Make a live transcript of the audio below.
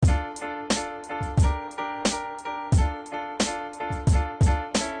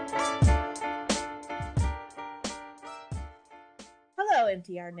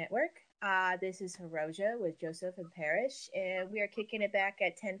MTR Network. This is Hiroja with Joseph and Parrish, and we are kicking it back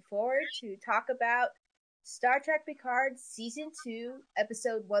at 10 forward to talk about Star Trek Picard Season 2,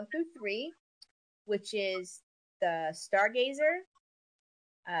 Episode 1 through 3, which is the Stargazer,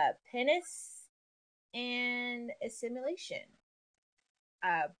 Penis, and Assimilation.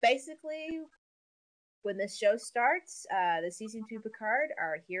 Basically, when the show starts, the Season 2 Picard,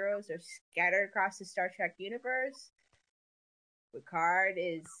 our heroes are scattered across the Star Trek universe. Picard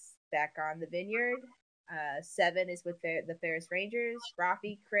is back on the Vineyard. Seven is with the Ferris Rangers.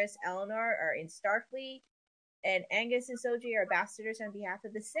 Rafi, Chris, Eleanor are in Starfleet. And Angus and Soji are ambassadors on behalf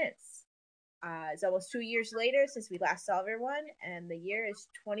of the Synths. It's almost 2 years later since we last saw everyone, and the year is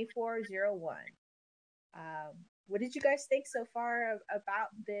 2401. What did you guys think so far about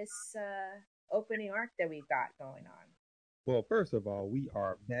this opening arc that we've got going on? Well, first of all, we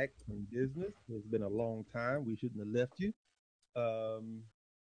are back in business. It's been a long time. We shouldn't have left you. Um,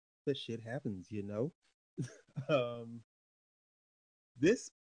 but shit happens, you know. um,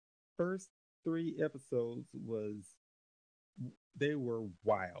 this first three episodes they were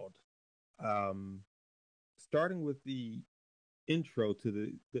wild. Um, Starting with the intro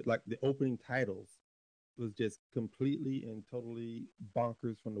to the opening titles was just completely and totally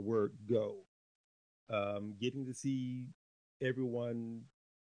bonkers from the word go. Getting to see everyone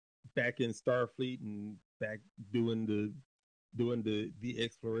back in Starfleet and back doing the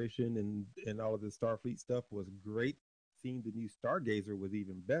exploration and all of the Starfleet stuff was great. Seeing the new Stargazer was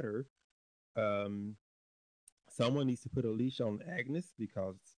even better. Um, Someone needs to put a leash on Agnes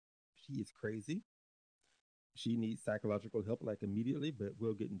because she is crazy. She needs psychological help like immediately, but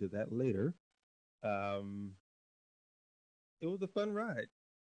we'll get into that later. Um, it was a fun ride.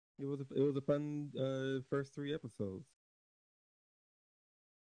 It was a fun first three episodes.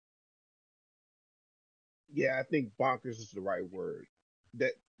 Yeah, I think bonkers is the right word.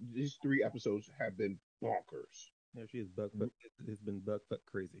 That these three episodes have been bonkers. Yeah, she is buck. It's been buck fuck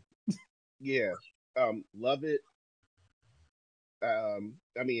crazy. Yeah, love it.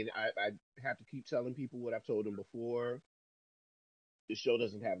 I mean, I have to keep telling people what I've told them before. The show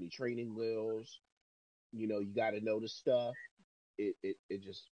doesn't have any training wheels. You got to know the stuff. It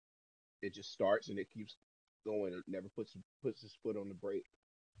just starts and it keeps going. It never puts its foot on the brake.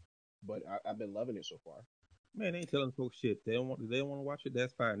 But I've been loving it so far. Man, they ain't telling folks shit. They don't want to watch it.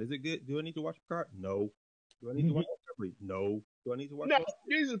 That's fine. Is it good? Do I need to watch Picard? No. Do I need to watch Discovery? No. Do I need to watch No, Lost?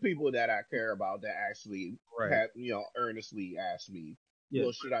 these are people that I care about that actually Right. have earnestly asked me, Yes.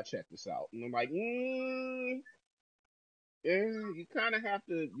 well, should I check this out? And I'm like, yeah, you kind of have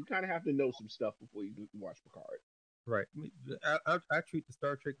to know some stuff before you watch Picard. Right. I treat the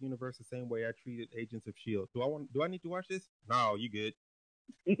Star Trek universe the same way I treated Agents of Shield. Do I need to watch this? No, you good.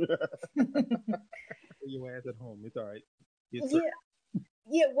 Put your ass at home. It's all right. It's Yeah,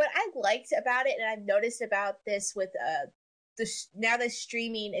 yeah. What I liked about it, and I've noticed about this with now the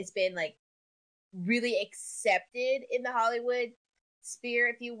streaming has been like really accepted in the Hollywood sphere,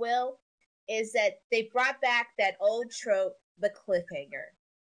 if you will, is that they brought back that old trope, the cliffhanger.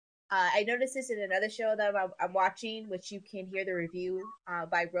 I noticed this in another show that I'm watching, which you can hear the review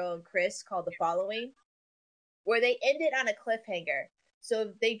by Ro and Chris called The Following, where they ended on a cliffhanger.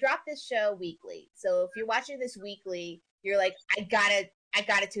 So they drop this show weekly. So if you're watching this weekly, you're like, I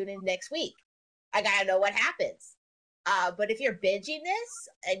gotta tune in next week. I gotta know what happens. But if you're binging this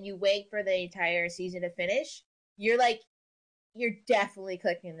and you wait for the entire season to finish, you're like, you're definitely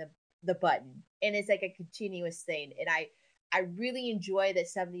clicking the button, and it's like a continuous thing. And I really enjoy that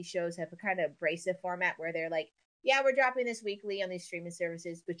some of these shows have a kind of abrasive format where they're like, yeah, we're dropping this weekly on these streaming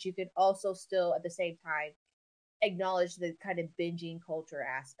services, but you can also still at the same time acknowledge the kind of binging culture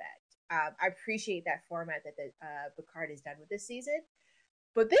aspect. I appreciate that format that the Picard has done with this season.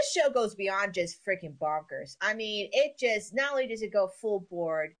 But this show goes beyond just freaking bonkers. I mean, it just not only does it go full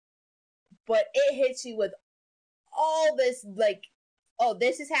board, but it hits you with all this like, oh,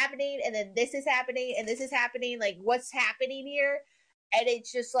 this is happening, and then this is happening, and this is happening. Like, what's happening here? And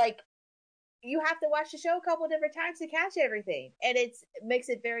it's just like you have to watch the show a couple different times to catch everything, and it makes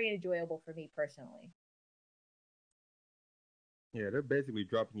it very enjoyable for me personally. Yeah, they're basically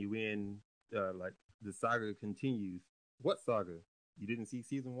dropping you in like the saga continues. What saga? You didn't see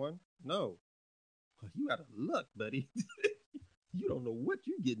season one? No. Well, you out of luck, buddy. You don't know what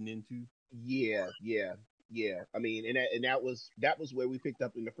you're getting into. Yeah, yeah, yeah. I mean, and that was where we picked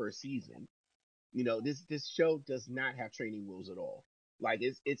up in the first season. This show does not have training wheels at all. Like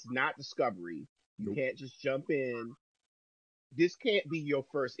it's not Discovery. You Nope. can't just jump in. This can't be your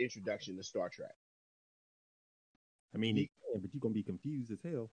first introduction to Star Trek. I mean, You it can, but you're gonna be confused as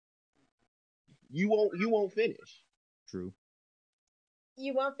hell. you won't finish. True.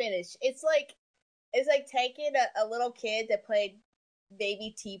 You won't finish. It's like taking a little kid that played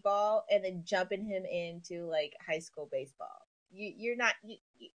baby t-ball and then jumping him into like high school baseball. You're not you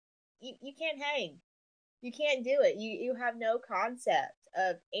can't hang. You can't do it. You have no concept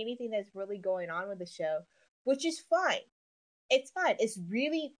of anything that's really going on with the show, which is fine. It's fine. It's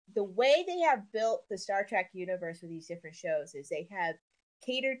really the way they have built the Star Trek universe with these different shows is they have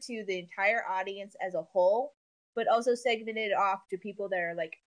catered to the entire audience as a whole, but also segmented off to people that are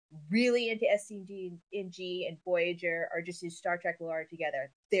like really into SCG and G and Voyager or just in Star Trek lore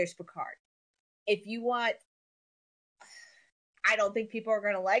together. There's Picard. If you want, I don't think people are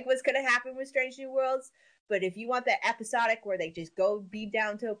going to like what's going to happen with Strange New Worlds. But if you want that episodic where they just go beam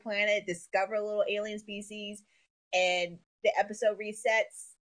down to a planet, discover a little alien species, and the episode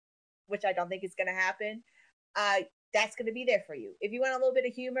resets, which I don't think is going to happen, that's going to be there for you. If you want a little bit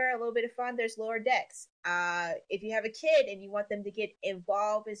of humor, a little bit of fun, there's Lower Decks. If you have a kid and you want them to get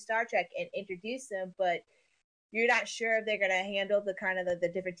involved in Star Trek and introduce them, but you're not sure if they're going to handle the kind of the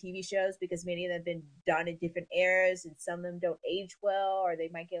different TV shows because many of them have been done in different eras and some of them don't age well or they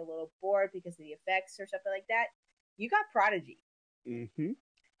might get a little bored because of the effects or something like that. You got Prodigy. Mm-hmm.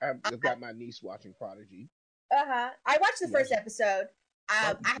 I've got my niece watching Prodigy. I watched the first episode.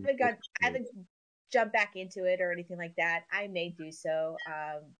 I haven't jumped back into it or anything like that. I may do so.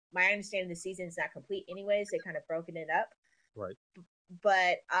 My understanding the season is not complete anyways. They kind of broken it up. Right.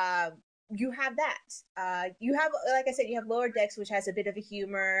 But you have that. You have, like I said, you have Lower Decks, which has a bit of a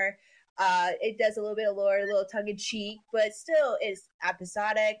humor. It does a little bit of lore, a little tongue in cheek, but still is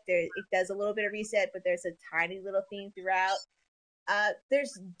episodic. It does a little bit of reset, but there's a tiny little theme throughout.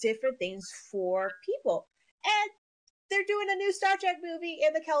 There's different things for people, and they're doing a new Star Trek movie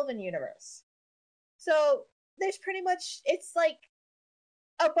in the Kelvin universe. So there's pretty much it's like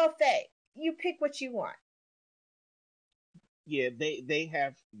a buffet. You pick what you want. Yeah, they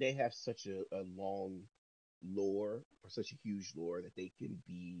have such a long lore or such a huge lore that they can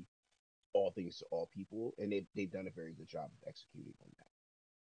be all things to all people, and they've done a very good job of executing on that.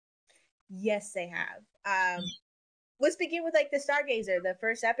 Yes, they have. Let's begin with like the Stargazer, the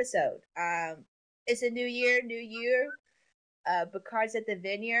first episode. It's a new year, new year. Picard's at the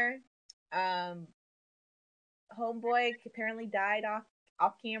vineyard. Homeboy apparently died off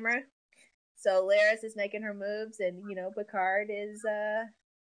camera. So Laris is making her moves, and you know Picard is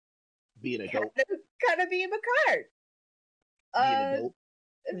being a dope, kind of being Picard. Being a dope.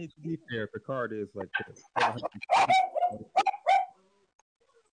 I mean, to be fair, Picard is like,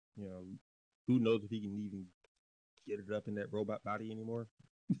 you know, who knows if he can even get it up in that robot body anymore?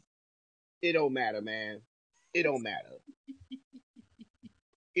 It don't matter, man. It don't matter.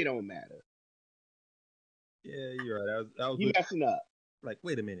 It don't matter. Yeah, you're right. I was you messing up. Like,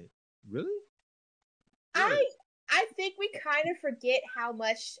 wait a minute, really? I think we kind of forget how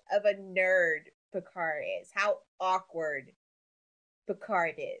much of a nerd Picard is, how awkward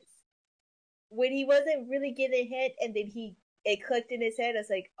Picard is. When he wasn't really getting hit, and then it clicked in his head. It's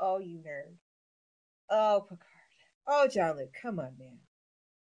like, oh, you nerd. Oh, Picard. Oh, Jean-Luc, come on, man.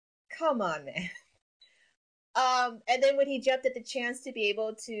 Come on, man. And then when he jumped at the chance to be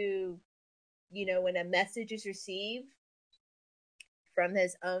able to, you know, when a message is received from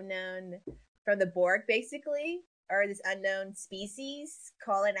this unknown, from the Borg, basically, or this unknown species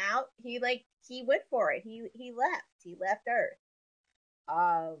calling out, he went for it. He left Earth.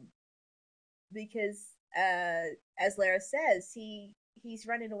 Because as Lara says, he's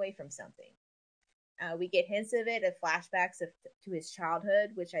running away from something. We get hints of it, of flashbacks to his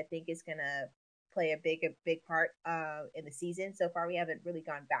childhood, which I think is gonna play a big part in the season. So far, we haven't really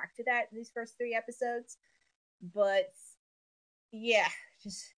gone back to that in these first 3 episodes, but yeah,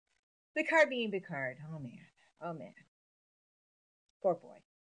 just Picard being Picard. Oh man, poor boy.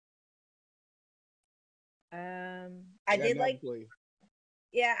 I did like.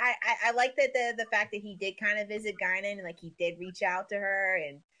 Yeah, I like that the fact that he did kind of visit Guinan and like he did reach out to her,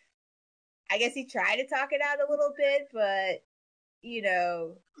 and I guess he tried to talk it out a little bit, but you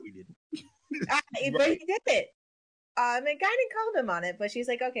know, he didn't. But he did. And Guinan called him on it, but she's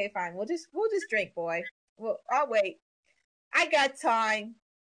like, okay, fine, we'll just drink, boy. Well, I'll wait. I got time.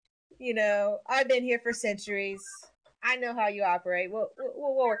 You know, I've been here for centuries. I know how you operate. We'll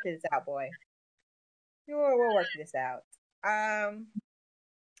work this out, boy. We'll work this out. I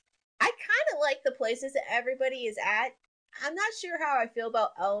kind of like the places that everybody is at. I'm not sure how I feel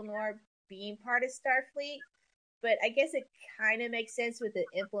about Eleanor being part of Starfleet, but I guess it kind of makes sense with the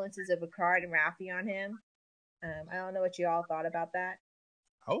influences of Picard and Raffi on him. I don't know what you all thought about that.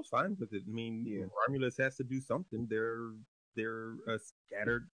 I was fine with it. I mean, Romulus has to do something. They're a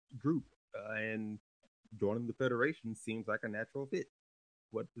scattered group, and joining the Federation seems like a natural fit.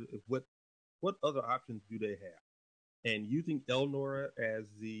 what what other options do they have? And using Elnora as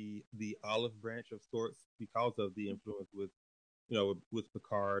the olive branch of sorts because of the influence with with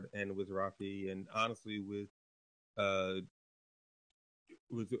Picard and with Rafi and honestly uh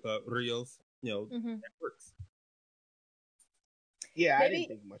with Rios, Mm-hmm. that works. Yeah, I didn't Maybe,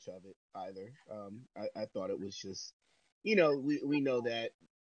 think much of it either. I thought it was just, we know that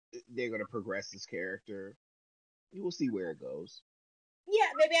they're going to progress this character. We'll see where it goes. yeah,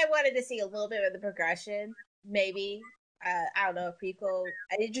 maybe I wanted to see a little bit of the progression. Maybe, I don't know, a prequel.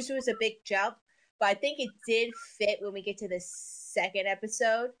 It just was a big jump, but I think it did fit when we get to the second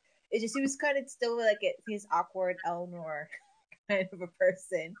episode. It was kind of still like his awkward Eleanor kind of a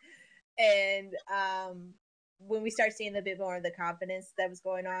person, and when we start seeing a bit more of the confidence that was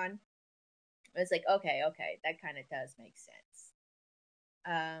going on, it's like okay, that kind of does make sense.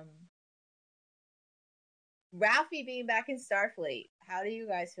 Um, Ralphie being back in Starfleet, how do you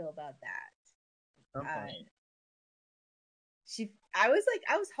guys feel about that? I'm fine. I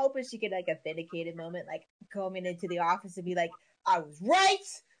was hoping she could like a vindicated moment, like coming into the office and be like, I was right,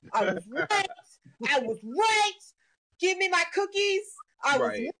 I was right, I was right. Give me my cookies. I was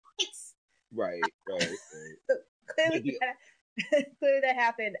Right, right. right. Clearly, clearly that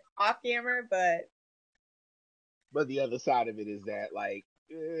happened off camera, but But the other side of it is that, like,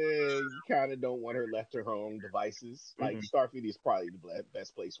 you kind of don't want her left to her own devices. Like, Mm-mm. Starfleet is probably the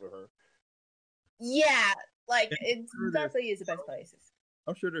best place for her. yeah, like And it I'm sure there's definitely is the best places.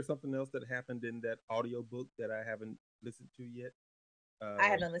 I'm sure there's something else that happened in that audiobook that I haven't listened to yet. I Uh,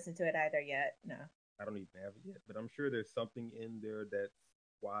 haven't listened to it either yet. No. I don't even have it yet, but I'm sure there's something in there that's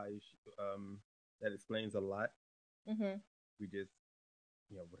why that explains a lot. Mm-hmm. We just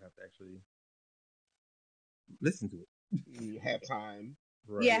would have to actually listen to it. You have time.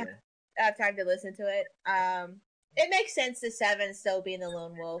 Right. Yeah, Yeah. I have time to listen to it. It makes sense to Seven still being the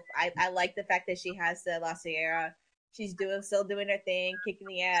lone wolf. I like the fact that she has the La Sierra. She's still doing her thing, kicking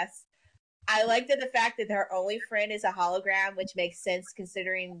the ass. I like the fact that her only friend is a hologram, which makes sense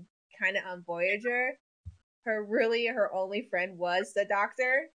considering kind of on Voyager, her only friend was the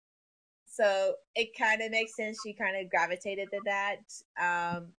Doctor. So it kind of makes sense. She kind of gravitated to that,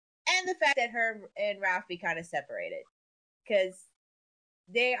 and the fact that her and Ralphie kind of separated because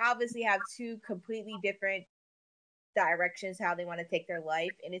they obviously have two completely different directions how they want to take their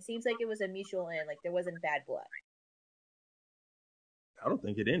life, and it seems like it was a mutual end. Like there wasn't bad blood. I don't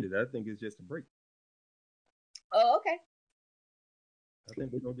think it ended. I think it's just a break. Oh, okay. I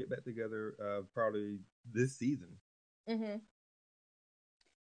think we're gonna get back together probably this season. Mm-hmm.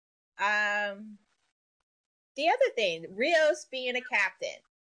 The other thing, Rios being a captain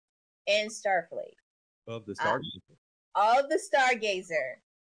in Starfleet Of the uh, Stargazer. of the Stargazer.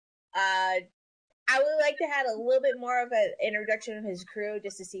 I would like to have a little bit more of an introduction of his crew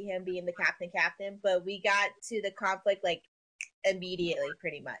just to see him being the captain, but we got to the conflict like immediately,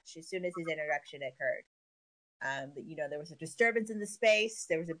 pretty much, as soon as his introduction occurred. There was a disturbance in the space.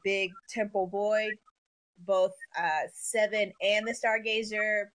 There was a big temporal void. Both Seven and the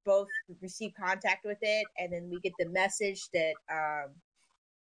Stargazer both received contact with it, and then we get the message that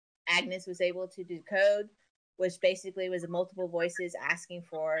Agnes was able to decode, which basically was multiple voices asking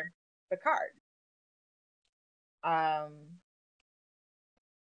for Picard.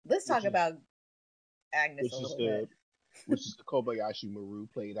 Let's talk about Agnes a little bit. Which is the Kobayashi Maru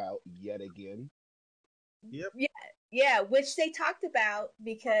played out yet again. Yep. Yeah, which they talked about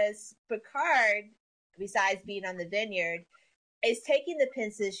because Picard, besides being on the Vineyard, is taking the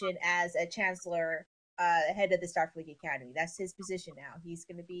position as a chancellor, head of the Starfleet Academy. That's his position now. He's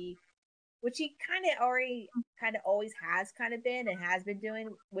going to be, which he kind of always has kind of been and has been doing,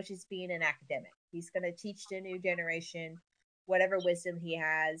 which is being an academic. He's going to teach the new generation whatever wisdom he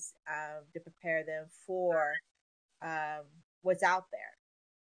has to prepare them for what's out there.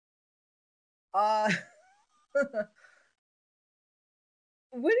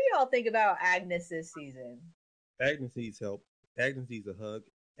 What do y'all think about Agnes this season? Agnes needs help. Agnes needs a hug.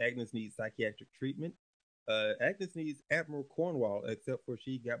 Agnes needs psychiatric treatment. Agnes needs Admiral Cornwall, except for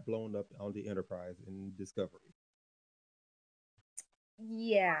she got blown up on the Enterprise in Discovery.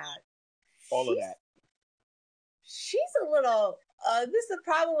 Yeah, All of that. She's a little. This is the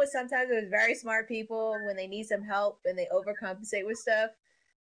problem with sometimes with very smart people when they need some help and they overcompensate with stuff.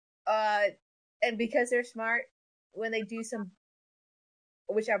 And because they're smart, when they do some,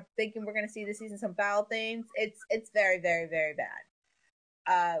 which I'm thinking we're gonna see this season, some foul things, it's very very very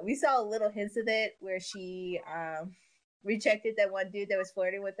bad. We saw a little hints of it where she rejected that one dude that was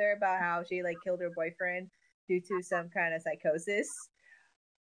flirting with her about how she like killed her boyfriend due to some kind of psychosis.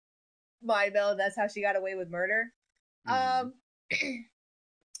 Mind meld, that's how she got away with murder. Mhm. Um,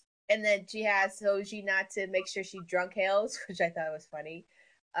 And then she has Hoji not to make sure she drunk hails, which I thought was funny.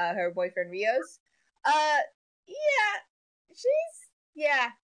 Her boyfriend Rios. Yeah, yeah,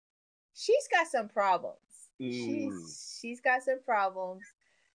 she's got some problems. She's got some problems,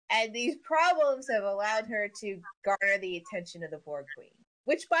 and these problems have allowed her to garner the attention of the Borg Queen.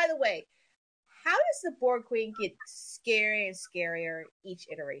 Which, by the way, how does the Borg Queen get scarier and scarier each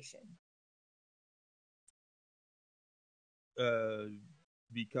iteration?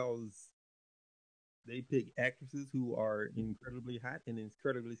 Because they pick actresses who are incredibly hot and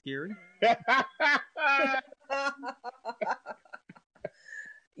incredibly scary.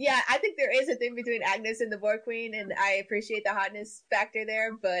 Yeah, I think there is a thing between Agnes and the Borg Queen, and I appreciate the hotness factor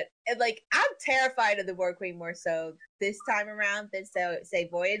there. But like, I'm terrified of the Borg Queen more so this time around than say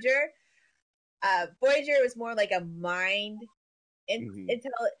Voyager. Voyager was more like a mind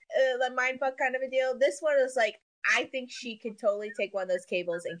mind fuck kind of a deal. This one was like, I think she could totally take one of those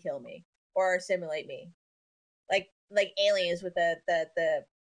cables and kill me or assimilate me, like aliens with the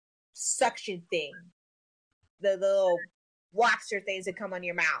suction thing, the little lobster things that come on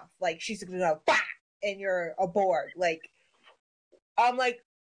your mouth. Like, she's gonna go bah! And you're a Borg. Like, I'm like,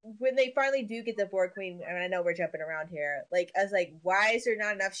 when they finally do get the Borg Queen, and I know we're jumping around here, like, I was like, why is there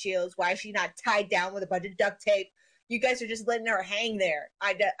not enough shields? Why is she not tied down with a bunch of duct tape? You guys are just letting her hang there.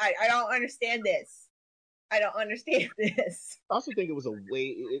 I don't understand this. I don't understand this. I also think it was a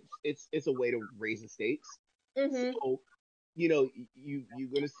way. It's a way to raise the stakes. Mm-hmm. So, you're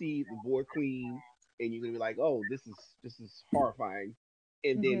gonna see the Borg Queen, and you're gonna be like, oh, this is horrifying.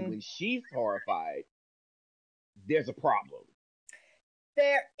 And then when she's horrified, there's a problem.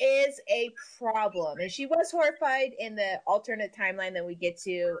 There is a problem, and she was horrified in the alternate timeline that we get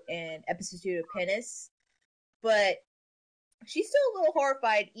to in episode 2 of Pennis, but she's still a little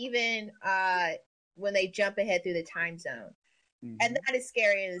horrified even when they jump ahead through the time zone. And that is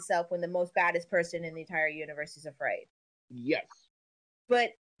scary in itself when the most baddest person in the entire universe is afraid. Yes.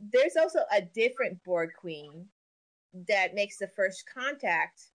 But there's also a different Borg Queen that makes the first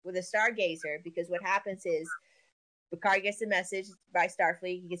contact with a Stargazer, because what happens is Picard gets a message by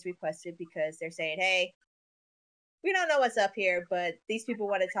Starfleet. He gets requested because they're saying, hey, we don't know what's up here, but these people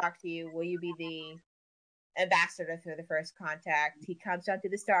want to talk to you. Will you be the ambassador for the first contact? He comes down to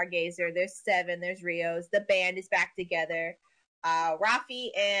the Stargazer. There's 7. There's Rios. The band is back together. Rafi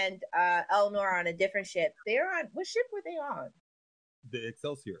and Eleanor are on a different ship. They're on, what ship were they on? The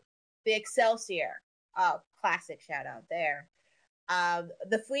Excelsior. The Excelsior. Oh, classic shout out there.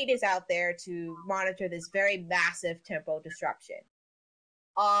 The fleet is out there to monitor this very massive temporal disruption.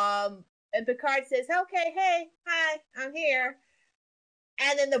 And Picard says, okay, hey, hi, I'm here.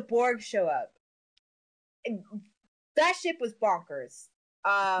 And then the Borg show up. And that ship was bonkers.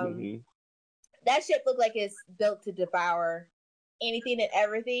 That ship looked like it's built to devour anything and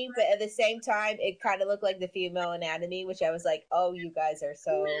everything, but at the same time, it kind of looked like the female anatomy, which I was like, oh, you guys are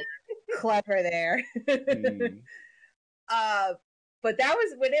so clever there. But that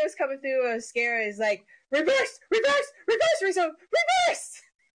was when it was coming through. I was scared. It's like, reverse, reverse.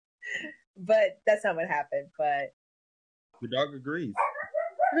 But that's not what happened. But the dog agrees.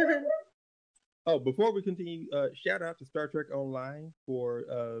 Oh, before we continue, shout out to Star Trek Online for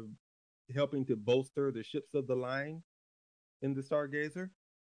helping to bolster the ships of the line in the Stargazer,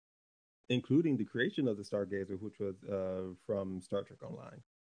 including the creation of the Stargazer, which was from Star Trek Online.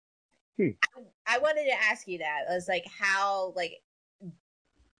 I wanted to ask you that. I was like, how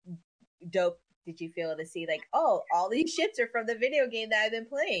dope did you feel to see, like, oh, all these ships are from the video game that I've been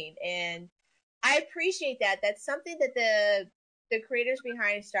playing? And I appreciate that. That's something that the creators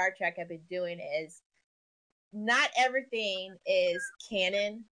behind Star Trek have been doing, is not everything is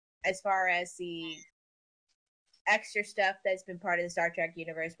canon as far as the extra stuff that's been part of the Star Trek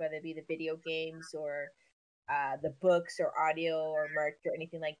universe, whether it be the video games or the books or audio or merch or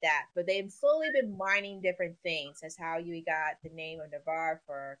anything like that. But they've slowly been mining different things. That's how you got the name of Navarre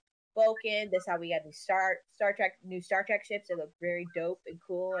for Vulcan. That's how we got new Star Trek ships that look very dope and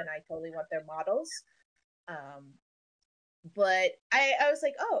cool, and I totally want their models. But I was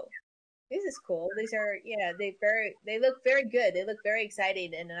like, oh, this is cool. These are, they look very good. They look very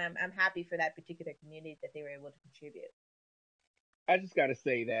exciting, and I'm happy for that particular community that they were able to contribute. I just gotta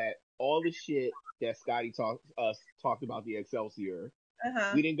say that all the shit that Scotty talked about the Excelsior,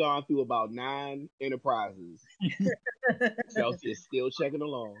 we done gone through about 9 Enterprises. Excelsior is still checking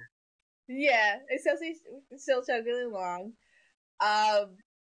along. Yeah, Excelsior still chugging along.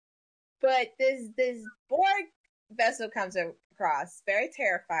 But this Borg vessel comes across, very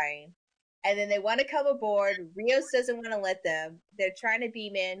terrifying. And then they want to come aboard. Rios doesn't want to let them. They're trying to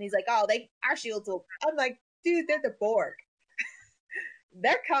beam in. He's like, oh, our shields will. I'm like, dude, they're the Borg.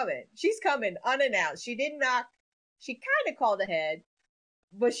 they're coming. She's coming unannounced. She didn't knock. She kind of called ahead,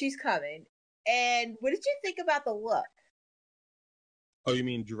 but she's coming. And what did you think about the look? Oh, you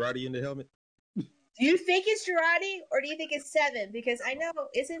mean Girardi in the helmet? Do you think it's Girardi or do you think it's Seven? Because I know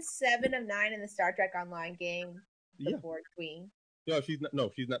isn't 7 of 9 in the Star Trek Online game the Yeah. Borg Queen? No, she's not. No,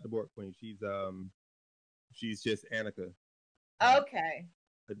 she's not the Borg Queen. She's just Annika. Okay.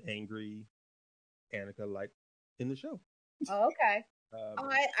 An angry Annika, like in the show. Oh, okay. Um,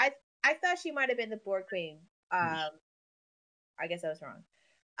 I thought she might have been the Borg Queen. I guess I was wrong.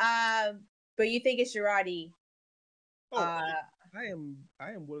 But you think it's Girardi? oh, I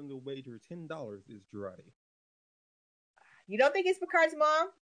am willing to wager $10 is Girardi. You don't think it's Picard's mom?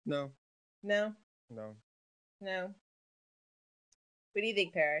 No, No. no. No. What do you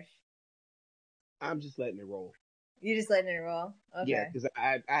think, Parrish? I'm just letting it roll. You just letting it roll? Okay. Yeah, because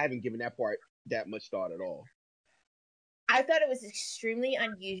I haven't given that part that much thought at all. I thought it was extremely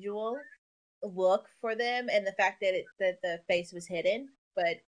unusual look for them, and the fact that the face was hidden.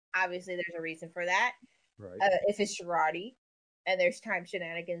 But obviously, there's a reason for that. Right. If it's Girardi, and there's time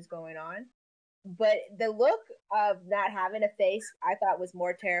shenanigans going on. But the look of not having a face, I thought was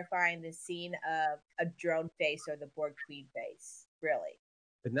more terrifying than seeing a drone face or the Borg Queen face. Really.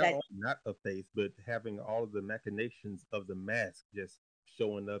 And not only not a face, but having all of the machinations of the mask just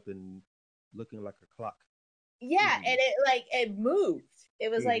showing up and looking like a clock. Yeah, and it moved.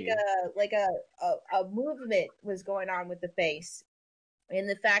 It was like a movement was going on with the face, and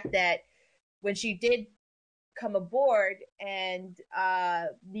the fact that when she did come aboard and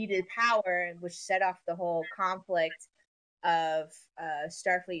needed power, which set off the whole conflict of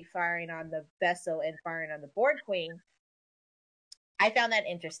Starfleet firing on the vessel and firing on the Borg Queen. I found that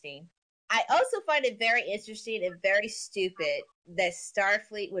interesting. I also find it very interesting and very stupid that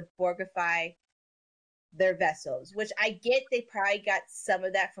Starfleet would Borgify their vessels, which I get they probably got some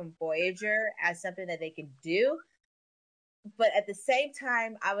of that from Voyager as something that they can do. But at the same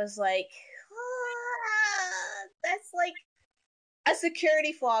time, I was like, that's like a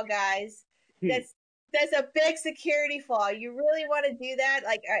security flaw, guys. That's a big security flaw. You really want to do that?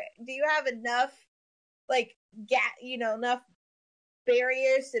 Like, do you have enough, like, enough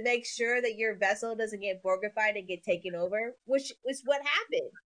barriers to make sure that your vessel doesn't get Borgified and get taken over? Which is what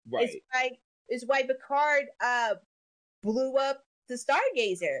happened. Right. It's why Picard blew up the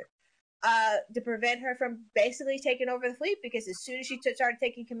Stargazer to prevent her from basically taking over the fleet, because as soon as she started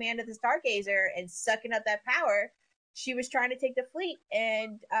taking command of the Stargazer and sucking up that power, she was trying to take the fleet.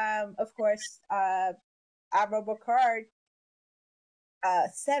 And of course, Admiral Picard,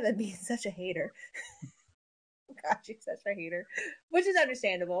 Seven being such a hater. God, she's such a hater, which is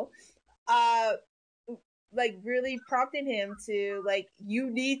understandable. Like really prompting him to like, you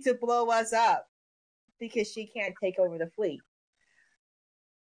need to blow us up because she can't take over the fleet.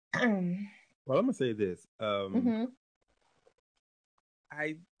 Well, I'm gonna say this. Mm-hmm.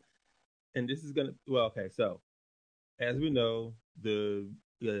 And this is gonna okay. So, as we know, the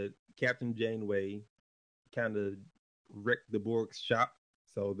Captain Janeway kind of wrecked the Borg's shop.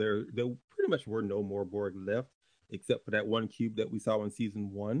 So there pretty much were no more Borg left, except for that one cube that we saw in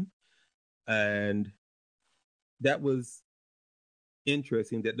season 1, and that was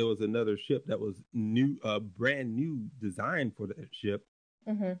interesting. That there was another ship that was new, brand new design for that ship.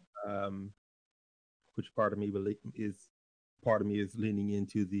 Mm-hmm. Which part of me is leaning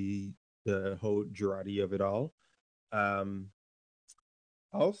into the whole Girardi of it all.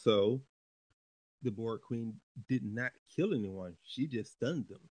 Also, the Borg Queen did not kill anyone; she just stunned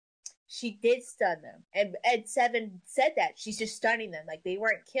them. She did stun them, and Seven said that she's just stunning them, like they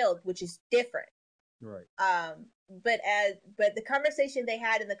weren't killed, which is different. Right. But the conversation they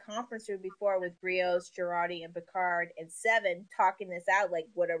had in the conference room before with Rios, Girardi, and Picard and Seven talking this out, like,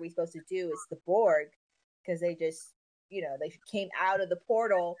 what are we supposed to do? It's the Borg, because they just, they came out of the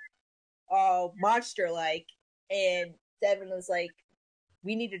portal, all monster-like, and Seven was like,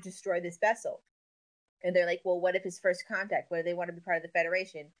 we need to destroy this vessel. And they're like, well, what if it's first contact? What if they want to be part of the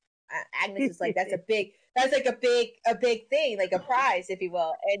Federation? Agnes is like, that's a big thing, like a prize, if you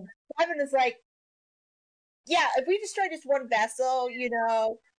will. And Seven is like, yeah, if we destroy just one vessel,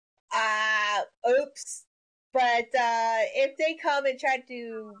 oops. But if they come and try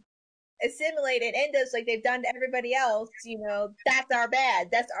to assimilate and end us like they've done to everybody else, that's our bad.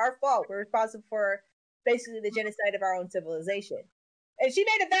 That's our fault. We're responsible for basically the genocide of our own civilization. And she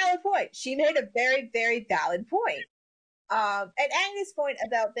made a valid point. She made a very, very valid point. And Agnes' point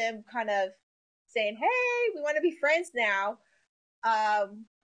about them kind of saying, hey, we want to be friends now.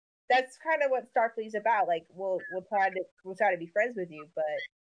 That's kind of what Starfleet's about. Like, we'll try to be friends with you, but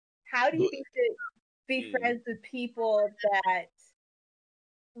how do you be friends with people that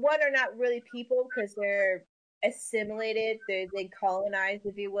one are not really people because they're assimilated, they colonized,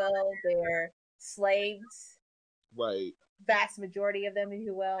 if you will, they're slaves, Right. vast majority of them, if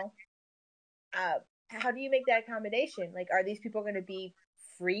you will. uh, how do you make that accommodation? Like, are these people going to be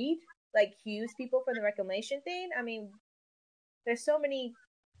freed? Like, Q's people from the reclamation thing? I mean, there's so many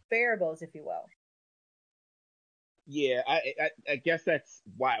variables, if you will. Yeah, I guess that's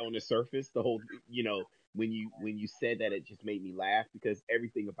why on the surface the whole when you said that, it just made me laugh because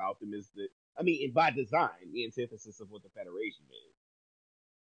everything about them is I mean, and by design, the antithesis of what the Federation is.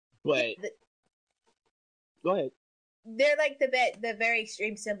 Yeah, But go ahead. they're like the very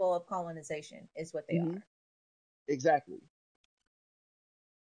extreme symbol of colonization, is what they Hmm. are. Exactly.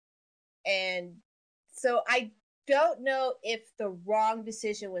 And so I don't know if the wrong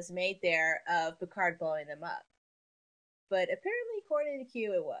decision was made there of Picard blowing them up, but apparently, according to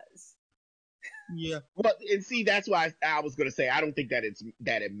Q, it was. Yeah. Well, and see, that's why I was gonna say I don't think that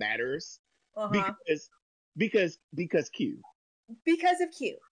it matters Uh-huh. because Q. Because of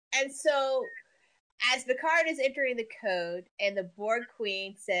Q. And so as Picard is entering the code and the Borg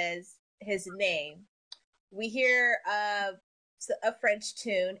Queen says his name, we hear a French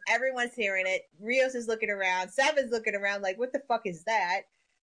tune. Everyone's hearing it. Rios is looking around. Seven's looking around like, what the fuck is that?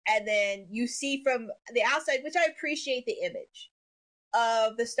 And then you see from the outside, which I appreciate the image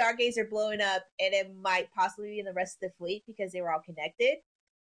of the Stargazer blowing up, and it might possibly be in the rest of the fleet because they were all connected.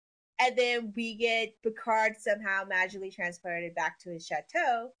 And then we get Picard somehow magically transported back to his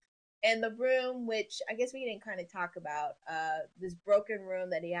chateau. And the room, which I guess we didn't kind of talk about, this broken room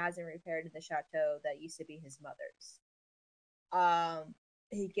that he hasn't repaired in the chateau that used to be his mother's.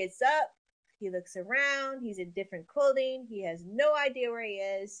 He gets up, he looks around, he's in different clothing, he has no idea where he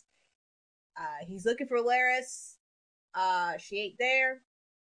is. He's looking for Laris. She ain't there.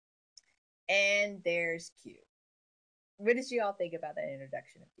 And there's Q. What did you all think about that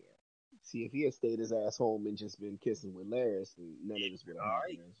introduction of Q? See, if he had stayed his ass home and just been kissing with Laris, then none of this would have All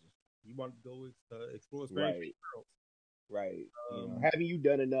happened. right. You wanted to go explore strange Right, worlds. right. Um, Haven't you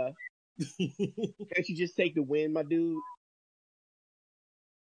done enough? Can't you just take the win, my dude?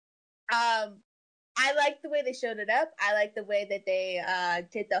 I like the way they showed it up. I like the way that they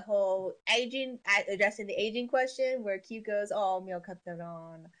did the whole aging, addressing the aging question, where Q goes, "Oh, meal cut them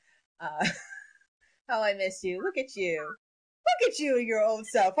on. Uh, how I miss you. Look at you. Look at you and your old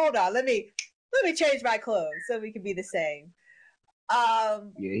self. Hold on, let me change my clothes so we can be the same."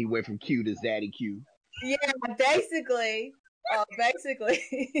 Um, Yeah, he went from Q to Zaddy Q. yeah, basically,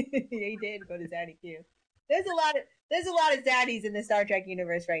 he did go to Zaddy Q. There's a lot of zaddies in the Star Trek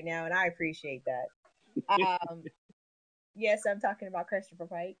universe right now, and I appreciate that. Um, yes, I'm talking about Christopher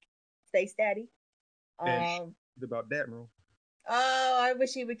Pike, Space Daddy. and Um, about that, bro. oh, I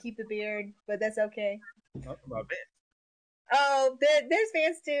wish he would keep the beard, but that's okay. About that. Oh, there's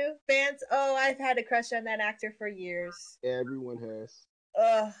Vance too. Vance. Oh, I've had a crush on that actor for years. Everyone has.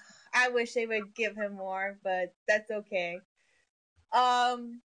 Ugh, I wish they would give him more, but that's okay.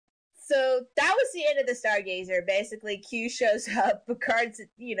 Um, so that was the end of the Stargazer. Basically, Q shows up. Picard's,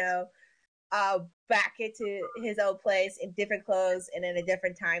 back into his old place in different clothes and in a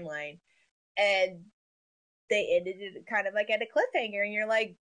different timeline, and they ended it kind of like at a cliffhanger, and you're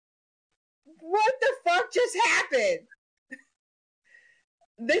like, what the fuck just happened?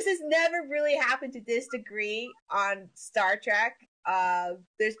 This has never really happened to this degree on Star Trek.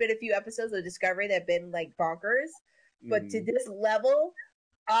 There's been a few episodes of Discovery that have been like bonkers, but to Hmm. this level,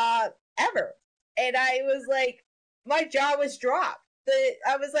 uh, ever. And I was like, my jaw was dropped.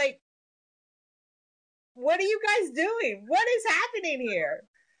 I was like, what are you guys doing? What is happening here?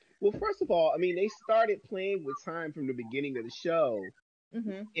 Well, first of all, I mean, they started playing with time from the beginning of the show,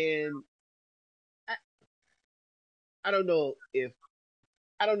 Mm-hmm. and I, I don't know if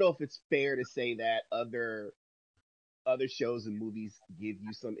I don't know if it's fair to say that other shows and movies give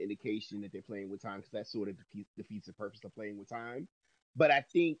you some indication that they're playing with time because that sort of defeats the purpose of playing with time. But I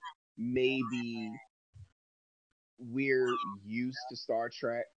think maybe we're used to Star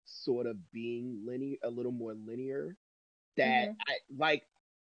Trek sort of being linear, a little more linear. That Mm-hmm.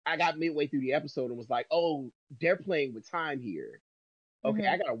 I got midway through the episode and was like, oh, they're playing with time here. Okay,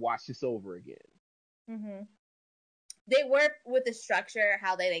 Mm-hmm. I gotta watch this over again. Mm-hmm. They work with the structure,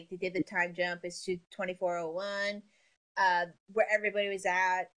 how they did the time jump is to 2401, where everybody was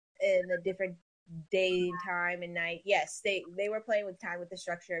at in a different day and time and night. Yes, they were playing with time, with the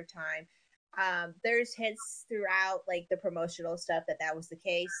structure of time. There's hints throughout like the promotional stuff that was the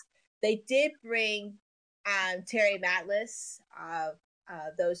case. They did bring Terry Matlis.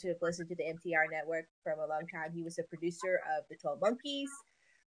 Those who have listened to the MTR network from a long time, he was a producer of the 12 Monkeys.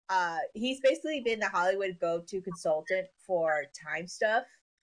 He's basically been the Hollywood go-to consultant for time stuff.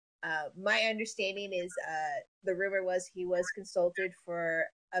 My understanding is the rumor was he was consulted for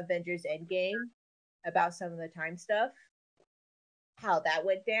Avengers Endgame about some of the time stuff, how that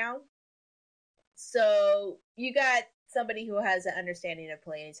went down. So you got somebody who has an understanding of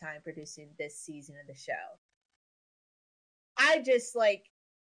playing time producing this season of the show. I just like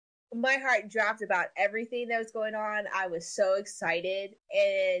my heart dropped about everything that was going on. I was so excited,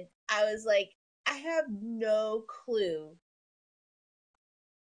 and I was like, I have no clue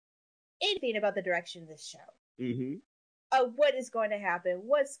anything about the direction of this show. Mm-hmm. What is going to happen,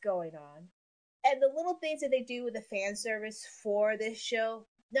 what's going on. And the little things that they do with the fan service for this show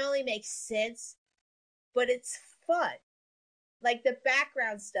not only makes sense, but it's fun. Like the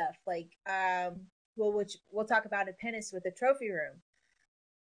background stuff, like which we'll talk about in Penance with the trophy room,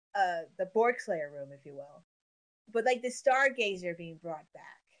 the Borg Slayer room, if you will. But like the Stargazer being brought back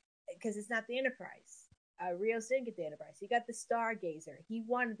because it's not the Enterprise. Rios didn't get the Enterprise. He got the Stargazer. He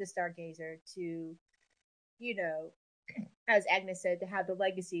wanted the Stargazer to, you know, as Agnes said, to have the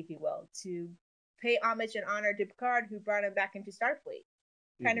legacy, if you will, to pay homage and honor to Picard, who brought him back into Starfleet,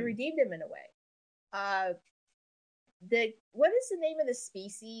 kind of redeemed him in a way. What is the name of the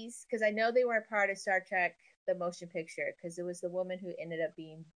species? Because I know they weren't part of Star Trek the motion picture, because it was the woman who ended up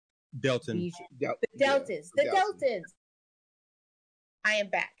being Delton. The Deltans. The Deltans. I am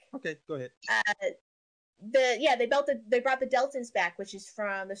back. Okay, go ahead. They brought the Deltans back, which is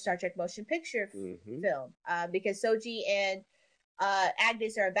from the Star Trek motion picture film, because Soji and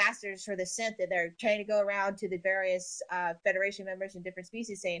Agnes are ambassadors for the synth, and they're trying to go around to the various Federation members and different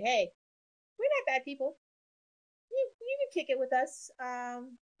species saying, hey, we're not bad people. You can kick it with us.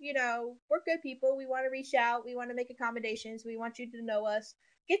 You know, we're good people. We want to reach out. We want to make accommodations. We want you to know us.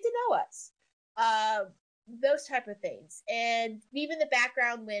 Get to know us. Those type of things. And even the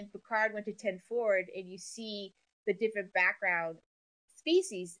background when Picard went to 10 Forward and you see the different background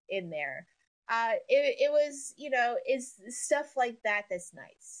species in there. It was, you know, it's stuff like that that's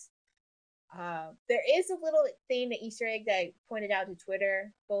nice. There is a little thing, the Easter egg that I pointed out to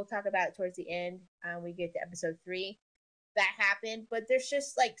Twitter. We'll talk about it towards the end. We get to episode 3 that happened, but there's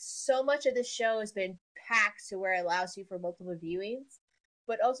just like so much of the show has been packed to where it allows you for multiple viewings,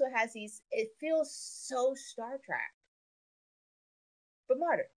 but also has these. It feels so Star Trek, but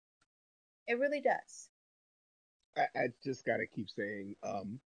modern. It really does. I just gotta keep saying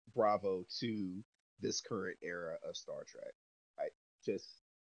bravo to this current era of Star Trek.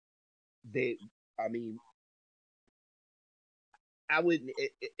 I mean, I wouldn't,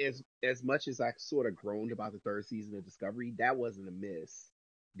 as much as I sort of groaned about the third season of Discovery, that wasn't a miss.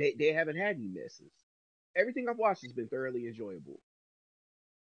 They haven't had any misses. Everything I've watched has been thoroughly enjoyable.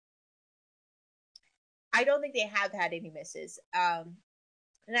 I don't think they have had any misses. And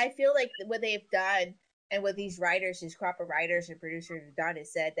I feel like what they've done and what these writers, these crop of writers and producers have done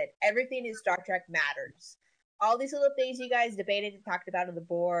is said that everything in Star Trek matters. All these little things you guys debated and talked about on the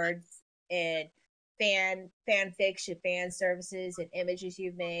boards and fan fiction, fan services, and images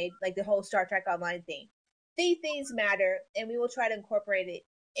you've made, like the whole Star Trek Online thing. These things matter, and we will try to incorporate it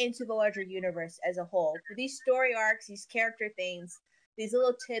into the larger universe as a whole. For these story arcs, these character things, these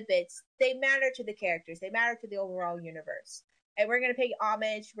little tidbits, they matter to the characters. They matter to the overall universe. And we're going to pay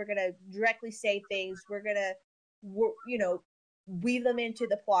homage. We're going to directly say things. We're going to, you know, weave them into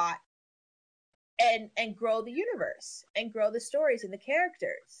the plot and grow the universe and grow the stories and the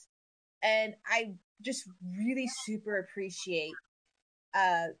characters. And I just really super appreciate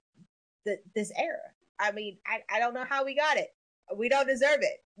this era. I mean, I don't know how we got it. We don't deserve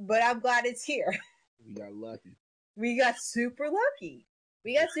it, but I'm glad it's here. We got lucky. We got super lucky.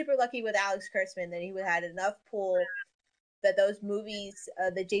 We got super lucky with Alex Kurtzman that he had enough pull that those movies,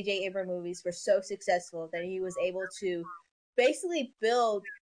 the J.J. Abrams movies, were so successful that he was able to basically build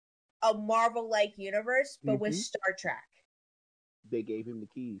a Marvel-like universe, but with Star Trek. They gave him the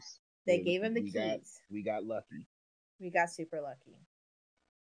keys. They gave him the keys. We got lucky. We got super lucky.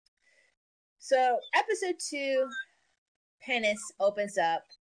 So, episode 2, Penance opens up,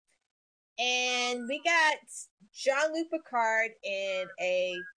 and we got Jean-Luc Picard in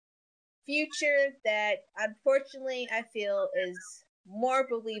a future that, unfortunately, I feel is more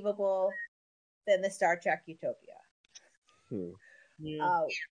believable than the Star Trek Utopia. Yeah.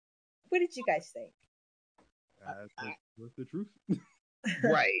 What did you guys think? What's the truth?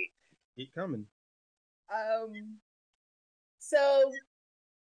 Right. Keep coming. So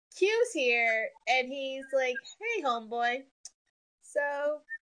Q's here, and he's like, "Hey, homeboy. So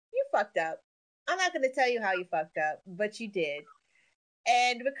you fucked up. I'm not going to tell you how you fucked up, but you did."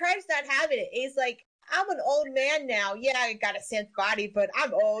 And Picard's not having it. He's like, "I'm an old man now. Yeah, I got a synth body, but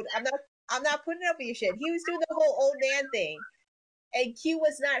I'm old. I'm not putting up with your shit." He was doing the whole old man thing. and Q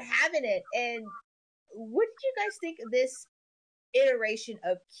was not having it. And what did you guys think of this iteration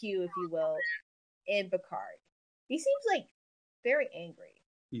of Q, if you will, in Picard? He seems like very angry.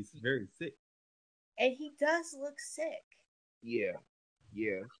 He's very sick. And he does look sick. Yeah,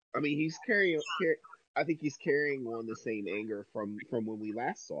 yeah. I mean, he's carrying. I think he's carrying on the same anger from when we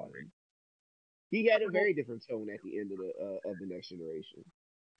last saw him. He had a very different tone at the end of the Next Generation.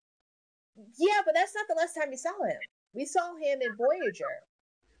 Yeah, but that's not the last time we saw him. We saw him in Voyager.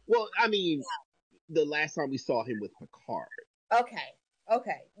 Well, I mean, the last time we saw him with Picard. Okay.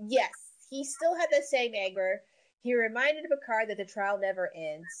 Yes, he still had the same anger. He reminded Picard that the trial never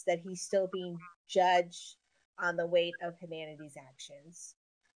ends, that he's still being judged on the weight of humanity's actions.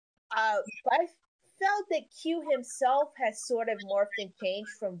 But I felt that Q himself has sort of morphed and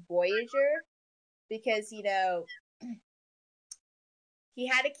changed from Voyager because, you know, he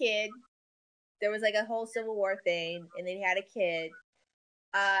had a kid. There was like a whole Civil War thing, and then he had a kid.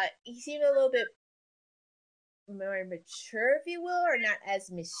 He seemed a little bit more mature, if you will, or not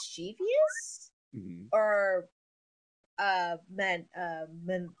as mischievous, or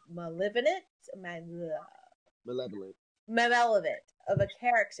malevolent of a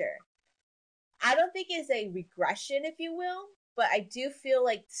character. I don't think it's a regression, if you will, but I do feel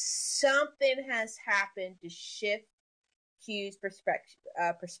like something has happened to shift Q's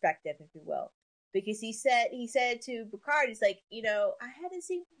perspective, if you will. Because he said to Picard, he's like, you know, I hadn't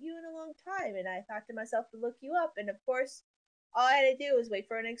seen you in a long time, and I thought to myself to look you up, and of course, all I had to do was wait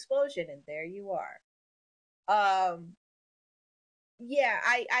for an explosion, and there you are. Yeah,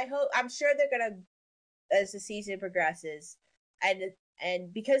 I hope. I'm sure they're gonna, as the season progresses,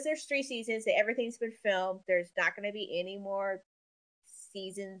 and because there's 3 seasons, everything's been filmed. There's not going to be any more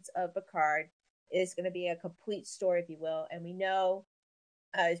seasons of Picard. It's going to be a complete story, if you will, and we know.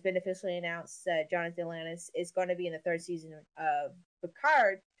 It's been officially announced that Jonathan Lannis is going to be in the 3rd season of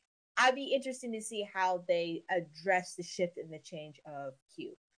Picard. I'd be interested to see how they address the shift and the change of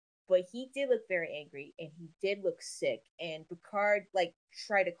Q. But he did look very angry, and he did look sick, and Picard like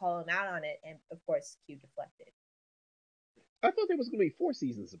tried to call him out on it, and of course Q deflected. I thought there was going to be 4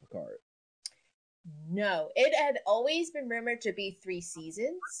 seasons of Picard. No, it had always been rumored to be 3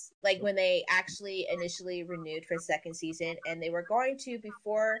 seasons, like when they actually initially renewed for 2nd season, and they were going to,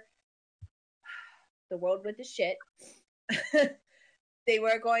 before the world went to shit, they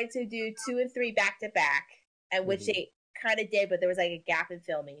were going to do 2 and 3 back to back, and which they kind of did, but there was like a gap in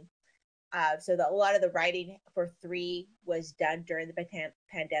filming. So a lot of the writing for 3 was done during the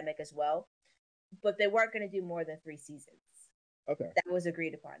pandemic as well, but they weren't going to do more than 3 seasons. Okay, that was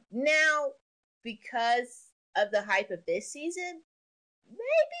agreed upon. Now, because of the hype of this season,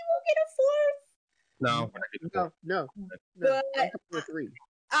 maybe we'll get a 4th. No. But I'm comfortable with 3.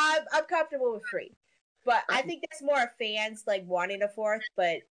 I'm comfortable with 3. But I think that's more fans like wanting a 4th,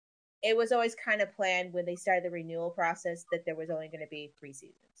 but it was always kind of planned when they started the renewal process that there was only going to be 3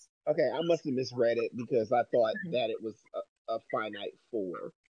 seasons. Okay, I must have misread it because I thought that it was a finite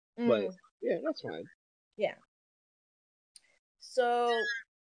 4. But yeah, that's fine. Yeah. So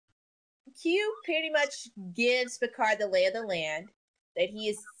Q pretty much gives Picard the lay of the land, that he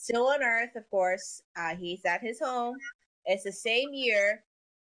is still on Earth, of course. He's at his home. It's the same year,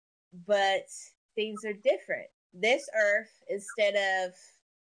 but things are different. This Earth, instead of,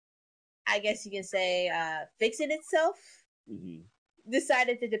 I guess you can say, fixing itself,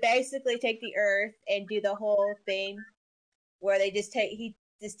 decided to basically take the Earth and do the whole thing where they just take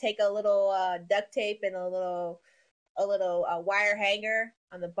a little duct tape and a little wire hanger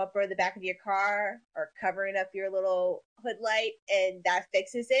on the bumper of the back of your car, or covering up your little hood light, and that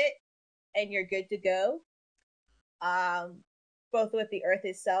fixes it, and you're good to go. Both with the Earth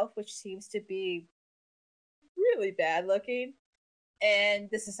itself, which seems to be really bad looking, and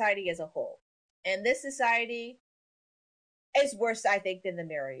the society as a whole. And this society is worse, I think, than the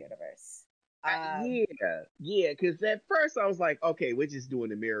Mirror Universe. Yeah, because at first I was like, okay, we're just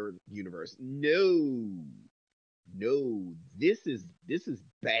doing the Mirror Universe. No, this is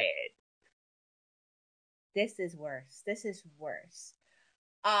bad. This is worse.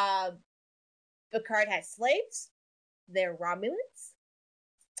 Picard has slaves. They're Romulans.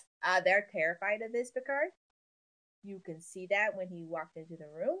 They're terrified of this Picard. You can see that when he walked into the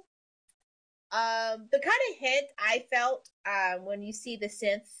room. The kind of hint I felt when you see the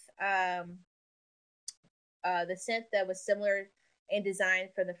synth that was similar in design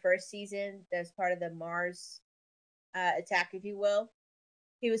from the 1st season, that's part of the Mars attack, if you will.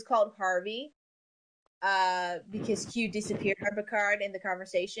 He was called Harvey because Q disappeared from Picard in the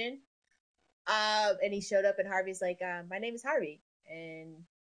conversation. And he showed up, and Harvey's like, my name is Harvey. And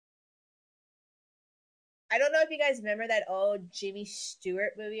I don't know if you guys remember that old Jimmy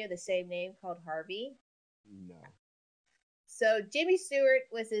Stewart movie of the same name called Harvey. No. So Jimmy Stewart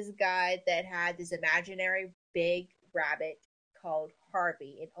was this guy that had this imaginary big rabbit called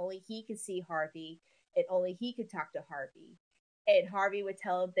Harvey, and only he could see Harvey, and only he could talk to Harvey. And Harvey would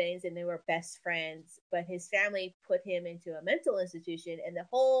tell him things, and they were best friends. But his family put him into a mental institution, and the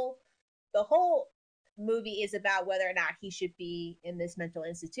whole movie is about whether or not he should be in this mental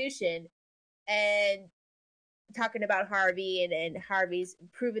institution, and talking about Harvey and Harvey's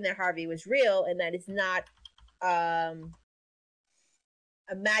proving that Harvey was real and that it's not um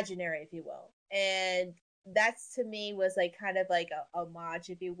imaginary, if you will. And that's to me was like kind of like a homage,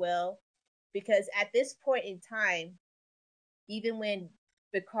 if you will, because at this point in time, even when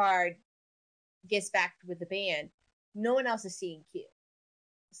Picard gets back with the band, no one else is seeing Q.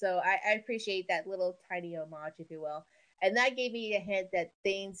 So I appreciate that little tiny homage, if you will. And that gave me a hint that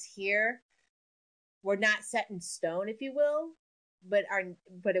things here were not set in stone, if you will, but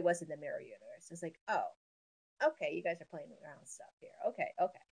it was in the mirror universe. It's like, oh, okay, you guys are playing around stuff here. Okay.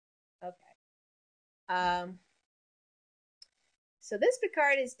 So this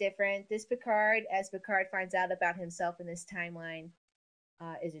Picard is different. This Picard, as Picard finds out about himself in this timeline,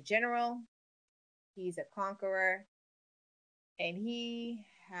 is a general. He's a conqueror, and he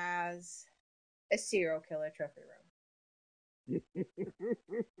has a serial killer trophy room.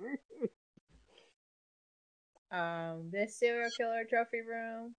 This serial killer trophy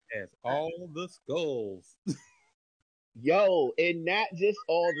room has all the skulls. Yo, and not just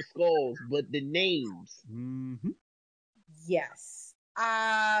all the skulls, but the names. Mm-hmm. Yes.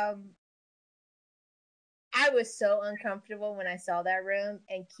 I was so uncomfortable when I saw that room,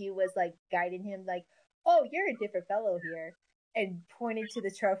 and Q was like guiding him, like, "Oh, you're a different fellow here," and pointed to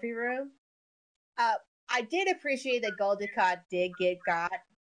the trophy room. I did appreciate that Gul Dukat did get got,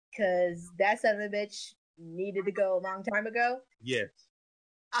 because that son of a bitch needed to go a long time ago. Yes.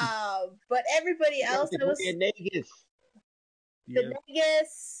 But everybody else, it was Negus. the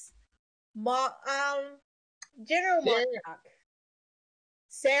Negus, General Martok,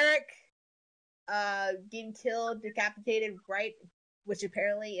 Sarek, getting killed, decapitated, right? Which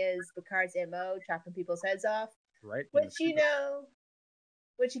apparently is Picard's MO, chopping people's heads off. Right. Which,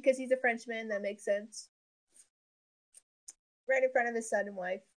 because he's a Frenchman, that makes sense. Right in front of his son and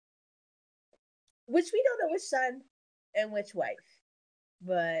wife. Which we don't know which son and which wife.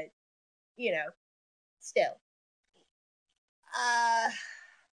 But, still.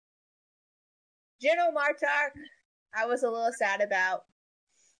 General Martok, I was a little sad about.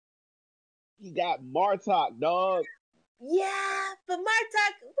 You got Martok, dog. Yeah, but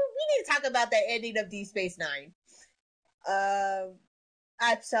Martok, we need to talk about that ending of Deep Space Nine.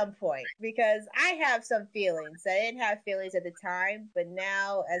 At some point, because I have some feelings. I didn't have feelings at the time, but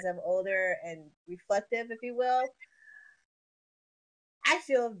now, as I'm older and reflective, if you will, I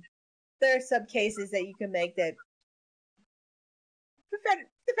feel there are some cases that you can make that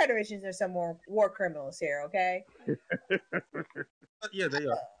the Federations are some more war criminals here. Okay. Yeah, they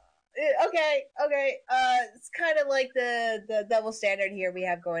are. Okay. It's kind of like the double standard here we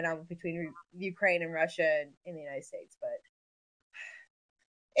have going on between Ukraine and Russia and in the United States, but.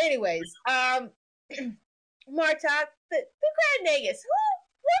 Anyways, Martok, the Grand Nagus.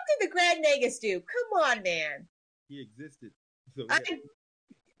 What did the Grand Nagus do? Come on, man. He existed. So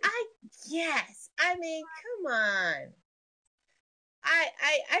yes. I mean, come on.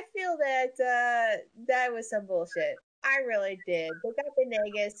 I feel that that was some bullshit. I really did. They got the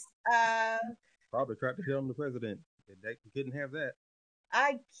Nagus. Probably tried to kill the president. That couldn't have that.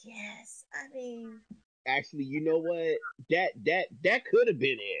 I guess. I mean, actually, you know what? That could have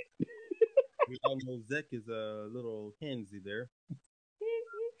been it. We all know Zek is a little handsy there. He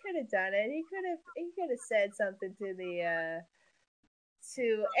could have done it. He could have said something to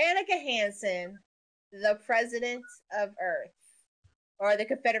to Annika Hansen, the president of Earth, or the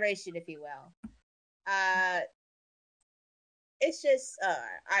Confederation, if you will. It's just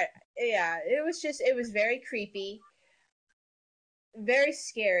it was very creepy, very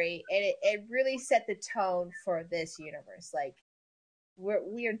scary, and it really set the tone for this universe. Like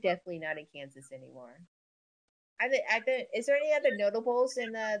we are definitely not in Kansas anymore. I think is there any other notables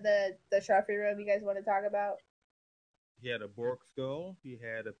in the trophy room you guys want to talk about? He had a Borg skull. He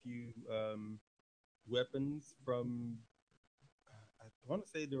had a few weapons from. I want to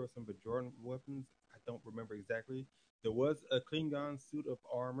say there were some Bajoran weapons. I don't remember exactly. There was a Klingon suit of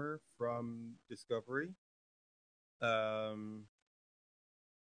armor from Discovery. I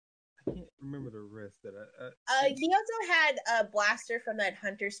can't remember the rest. He also had a blaster from that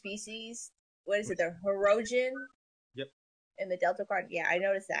hunter species. What is it? The Hirogen? Yep. In the Delta Quadrant. Yeah, I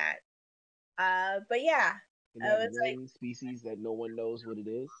noticed that. But yeah, And I that was like one species that no one knows what it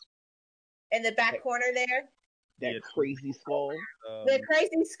is. in the back That corner there, Yeah, that crazy skull. the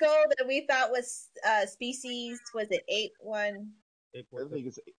crazy skull that we thought was species. Was it I think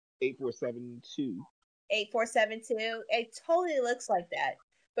it's 8472. 8472? It totally looks like that.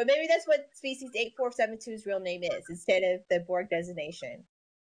 But maybe that's what species 8472's real name is instead of the Borg designation.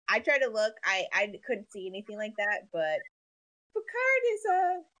 I tried to look. I couldn't see anything like that, but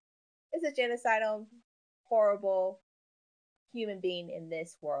Picard is a genocidal, horrible human being in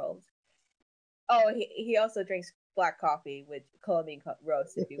this world. Oh, he also drinks black coffee with Colombian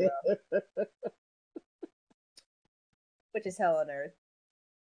roast, if you will, which is hell on earth.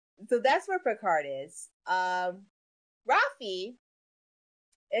 So that's where Picard is. Rafi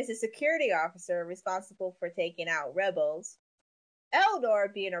is a security officer responsible for taking out rebels.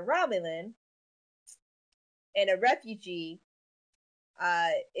 Eldor, being a Romulan and a refugee,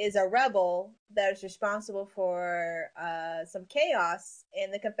 is a rebel that is responsible for some chaos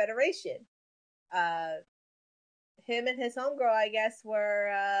in the Confederation. Him and his homegirl, I guess,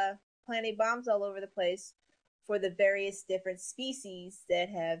 were planting bombs all over the place for the various different species that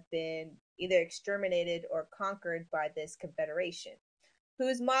have been either exterminated or conquered by this Confederation,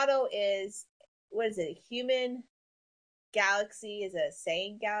 whose motto is, what is it, human galaxy is a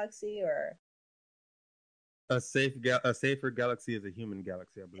sane galaxy, or a safer galaxy is a human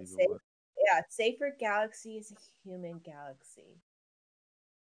galaxy, I believe it safe, was. yeah, safer galaxy is a human galaxy.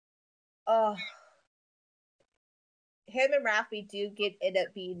 Oh, him and Rafi do end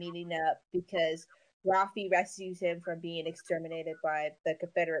up being meeting up because Rafi rescues him from being exterminated by the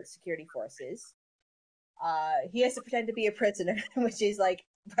Confederate security forces. He has to pretend to be a prisoner, which is like,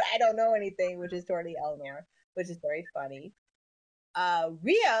 but I don't know anything, which is totally Eleanor, which is very funny.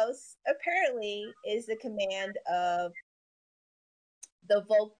 Rios apparently is the command of the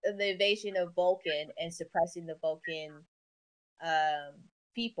invasion of Vulcan and suppressing the Vulcan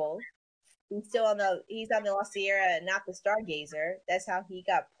people. He's on the La Sierra, not the Stargazer. That's how he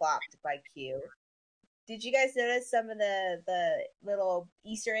got plopped by Q. Did you guys notice some of the little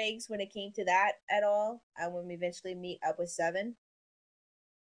Easter eggs when it came to that at all? When we eventually meet up with Seven?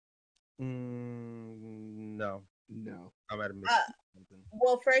 No, No. I might have missed Uh, something.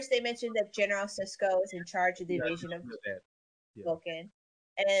 well, first they mentioned that General Cisco is in charge of the Yeah, invasion of yeah. Vulcan,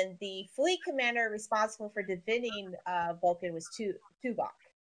 and the fleet commander responsible for defending Vulcan was Tuvok.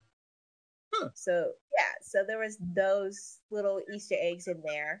 Huh. So yeah, so there was those little Easter eggs in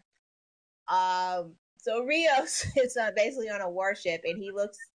there. So Rios is basically on a warship, and he's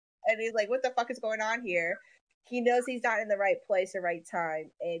like, "What the fuck is going on here?" He knows he's not in the right place or right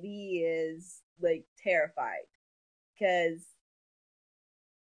time, and he is like terrified because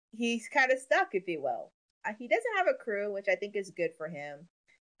he's kind of stuck, if you will. He doesn't have a crew, which I think is good for him.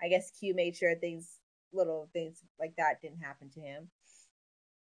 I guess Q made sure little things like that didn't happen to him.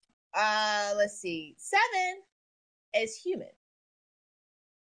 Let's see. Seven is human.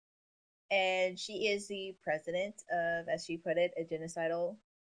 And she is the president of, as she put it, a genocidal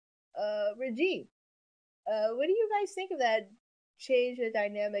regime. What do you guys think of that change the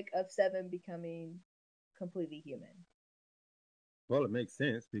dynamic of Seven becoming completely human? Well, it makes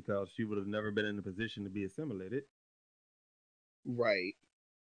sense because she would have never been in a position to be assimilated. Right.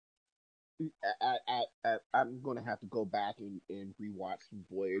 I'm gonna have to go back and rewatch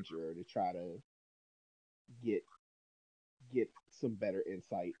Voyager to try to get some better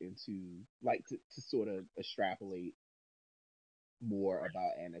insight into, like, to sort of extrapolate more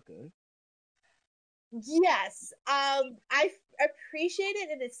about Annika. Yes, I appreciate it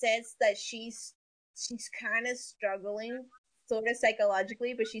in a sense that she's kind of struggling, sort of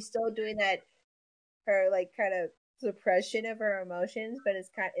psychologically, but she's still doing that her like kind of suppression of her emotions. But it's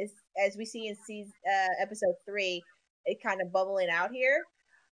as we see in episode 3, it kind of bubbling out here.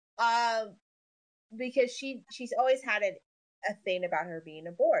 Because she's always had a thing about her being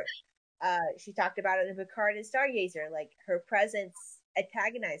a Borg. She talked about it in Picard and Stargazer, like her presence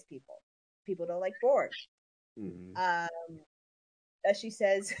antagonized people. People don't like Borg. Mm-hmm. As she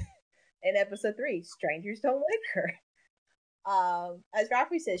says in episode 3, strangers don't like her. As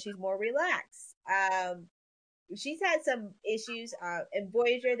Rafi says, she's more relaxed. She's had some issues. In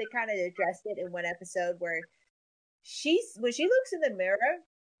Voyager, they kind of addressed it in one episode where when she looks in the mirror,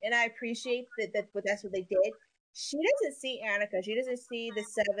 and I appreciate that's what they did. She doesn't see Annika. She doesn't see the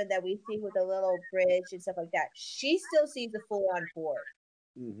Seven that we see with the little bridge and stuff like that. She still sees the full on Borg.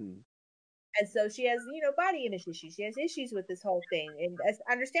 Mm-hmm. And so she has, body image issues. She has issues with this whole thing, and that's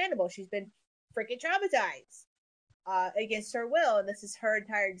understandable. She's been freaking traumatized against her will, and this is her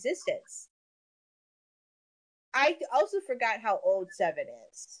entire existence. I also forgot how old Seven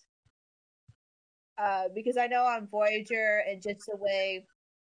is. Because I know on Voyager and just the way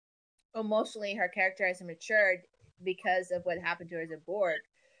emotionally her character has matured because of what happened to her as a Borg,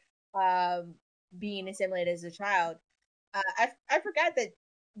 um, being assimilated as a child. I forgot that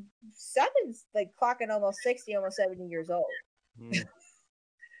Seven's like clocking almost 60, almost 70 years old. Mm.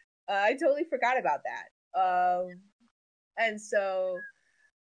 I totally forgot about that. And so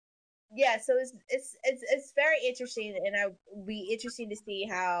yeah, so it's very interesting, and it'll be interesting to see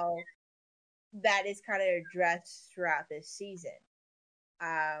how that is kind of addressed throughout this season.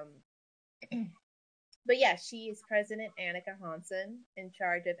 But yeah, she is President Annika Hansen, in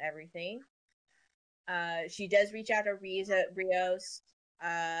charge of everything. She does reach out to Rios.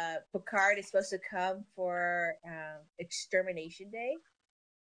 Picard is supposed to come for Extermination Day.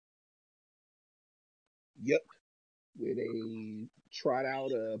 Yep, where they trot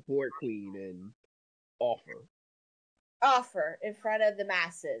out a Borg Queen and Offer in front of the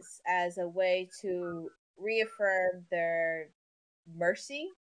masses as a way to reaffirm their mercy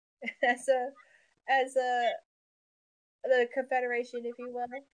as a the Confederation, if you will.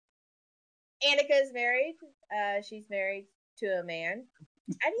 Annika is married. She's married to a man.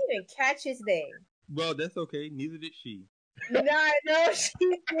 I didn't even catch his name. Well, that's okay. Neither did she. No, she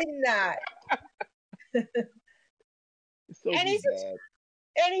did not. So and he's bad.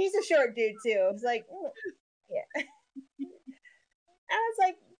 and he's a short dude too. It's like, yeah. I was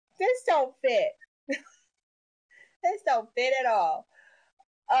like, this don't fit. This don't fit at all.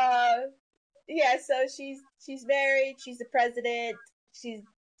 Yeah. So she's married. She's the president. She's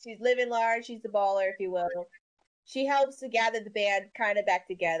living large. She's the baller, if you will. She helps to gather the band kind of back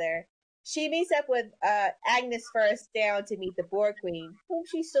together. She meets up with Agnes first down to meet the Borg Queen, whom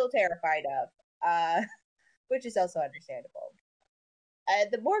she's still terrified of, which is also understandable.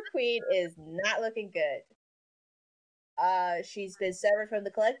 The Borg Queen is not looking good. She's been severed from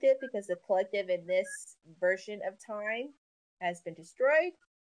the collective because the collective in this version of time has been destroyed,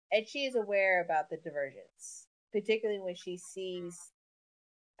 and she is aware about the divergence, particularly when she sees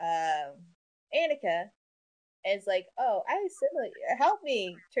Annika and it's like, oh, I assimilate. Help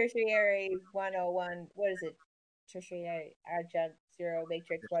me, Tertiary 101. What is it? Tertiary Adjunct Zero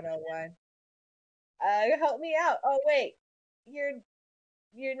Matrix 101. Help me out. Oh wait, you're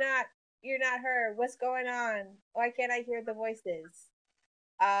you're not you're not her. What's going on? Why can't I hear the voices?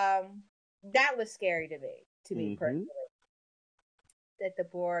 That was scary to me personally, that the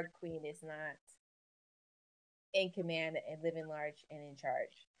Borg Queen is not in command and living large and in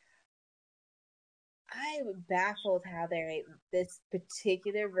charge. I'm baffled how they this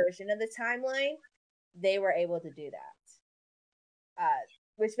particular version of the timeline they were able to do that,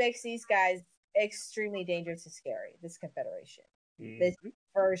 which makes these guys extremely dangerous and scary. This Confederation, this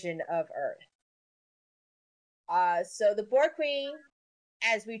version of Earth. So the Borg Queen,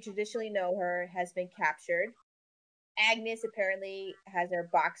 as we traditionally know her, has been captured. Agnes apparently has her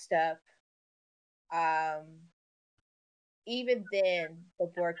boxed up. Even then,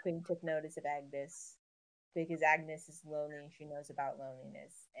 the Borg Queen took notice of Agnes because Agnes is lonely and she knows about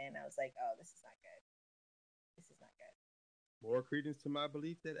loneliness. And I was like, oh, this is not good. This is not good. More credence to my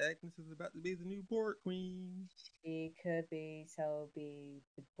belief that Agnes is about to be the new Borg Queen. She could be, so be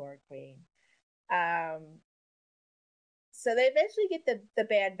the Borg Queen. So they eventually get the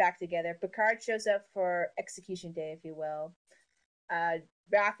band back together. Picard shows up for Execution Day, if you will.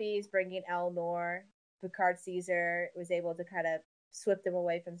 Raffi is bringing Elnor. Picard sees her, was able to kind of sweep them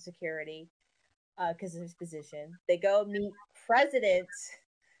away from security because of his position. They go meet President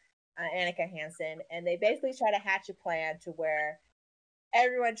Annika Hansen, and they basically try to hatch a plan to where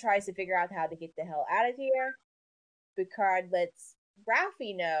everyone tries to figure out how to get the hell out of here. Picard lets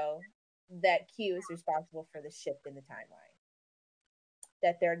Raffi know that Q is responsible for the shift in the timeline.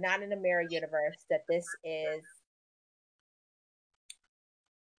 That they're not in a mirror universe, that this is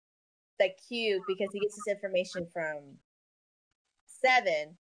that Q, because he gets this information from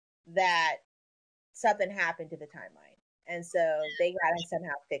Seven, that something happened to the timeline. And so they gotta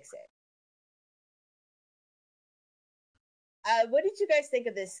somehow fix it. What did you guys think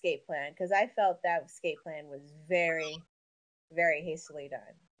of this escape plan? Because I felt that escape plan was very, very hastily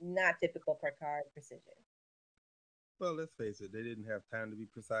done. Not typical Picard precision. Well, let's face it, they didn't have time to be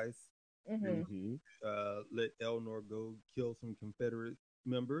precise. Let Elnor go kill some Confederate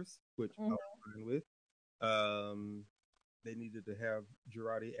members, which I was fine with. They needed to have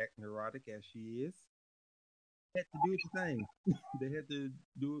Jurati act neurotic as she is. They had to do the thing. They had to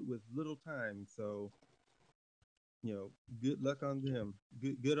do it with little time. So, good luck on them.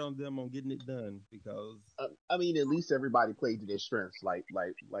 Good on them on getting it done because I mean, at least everybody played to their strengths, like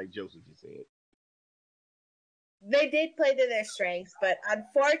Joseph just said. they did play to their strengths, but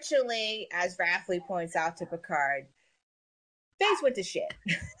unfortunately, as Rafley points out to Picard, things went to shit.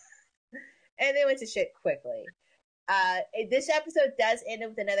 And they went to shit quickly. This episode does end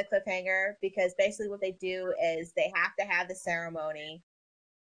with another cliffhanger because basically what they do is they have to have the ceremony.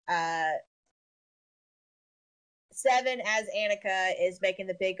 Seven, as Annika, is making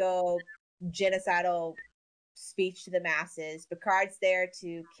the big old genocidal speech to the masses. Picard's there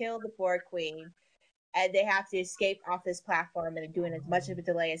to kill the Borg Queen, and they have to escape off this platform and doing as much of a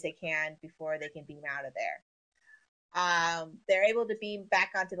delay as they can before they can beam out of there. They're able to beam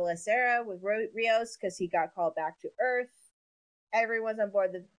back onto the Lacera with Rios because he got called back to Earth. Everyone's on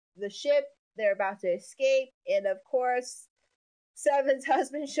board the ship. They're about to escape, and of course, Seven's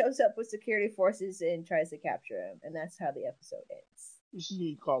husband shows up with security forces and tries to capture him, and that's how the episode ends. You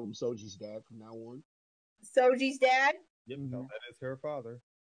should call him Soji's dad from now on. Soji's dad? Yep, that is her father.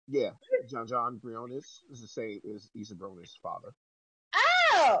 Yeah, John Briones is the same as Issa Briones' father.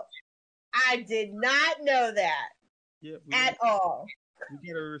 Oh! I did not know that. Yep, at all. We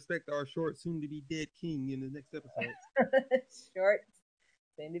gotta respect our short, soon-to-be dead king in the next episode. Short,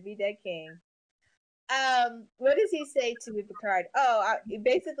 soon-to-be dead king. What does he say to Picard?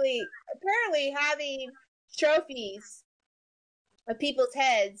 Basically, apparently having trophies of people's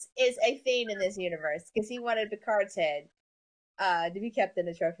heads is a thing in this universe because he wanted Picard's head to be kept in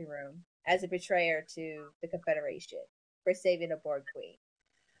the trophy room as a betrayer to the Confederation for saving a Borg queen.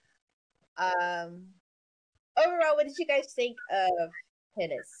 Overall, what did you guys think of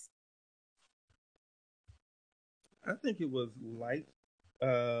Tennis? I think it was light,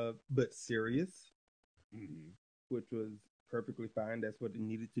 but serious. Mm-hmm. Which was perfectly fine. That's what it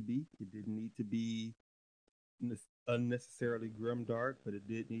needed to be. It didn't need to be unnecessarily grimdark, but it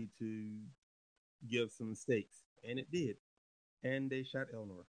did need to give some stakes, and it did. And they shot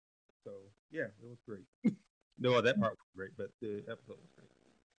Elnor, so yeah, it was great. No, that part was great, but the episode was great.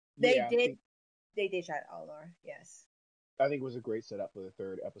 They did shot Elnor, yes. I think it was a great setup for the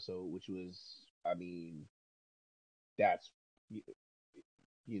third episode, which was, I mean, that's, the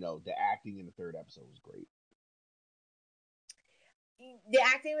acting in the third episode was great. The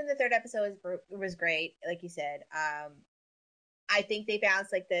acting in the third episode was great, like you said. I think they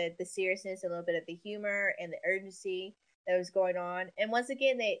balanced like the seriousness, a little bit of the humor, and the urgency that was going on. And once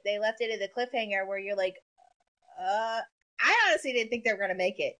again, they left it at the cliffhanger where you're like, I honestly didn't think they were going to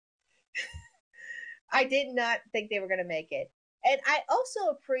make it. I did not think they were going to make it. And I also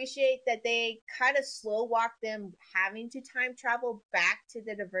appreciate that they kind of slow walked them having to time travel back to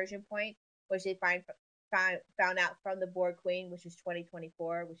the diversion point, which they found out from the Borg Queen, which is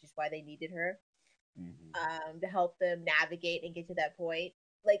 2024, which is why they needed her, to help them navigate and get to that point.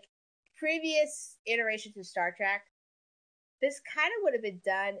 Like previous iterations of Star Trek, this kind of would have been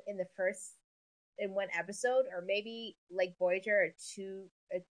done in one episode, or maybe like Voyager, a two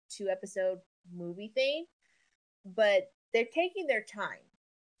episode movie thing. But they're taking their time,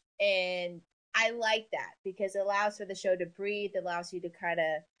 and I like that because it allows for the show to breathe. It allows you to kind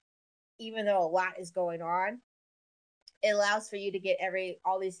of, even though a lot is going on, it allows for you to get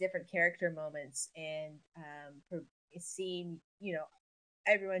all these different character moments and seeing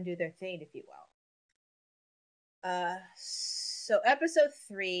everyone do their thing, if you will. So episode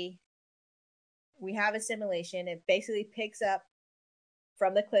 3, we have a simulation. It basically picks up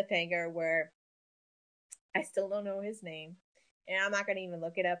from the cliffhanger where I still don't know his name, and I'm not going to even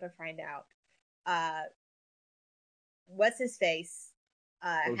look it up and find out. What's his face?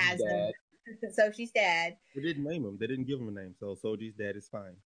 Has dad. Soji's dad. They didn't name him. They didn't give him a name, so Soji's dad is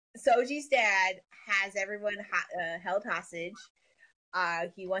fine. Soji's dad has everyone held hostage.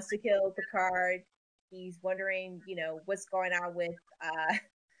 He wants to kill Picard. He's wondering, what's going on with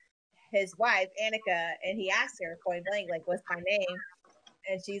his wife, Annika, and he asks her point blank, like, what's my name?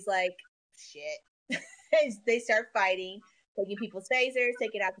 And she's like, shit. They start fighting, taking people's phasers,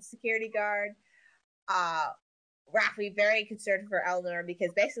 taking out the security guard. Raffi very concerned for Elnor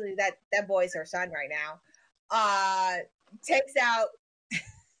because basically that boy's her son right now. Takes out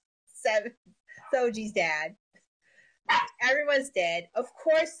Soji's dad. Everyone's dead. Of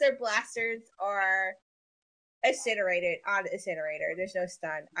course, their blasters are incinerated on incinerator. There's no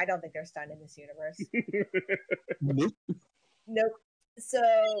stun. I don't think there's stun in this universe. Nope. So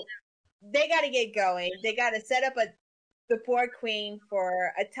they got to get going. They got to set up the Borg Queen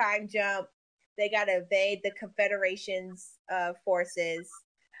for a time jump. They got to evade the Confederation's forces.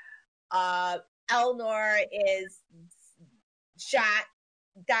 Elnor is shot,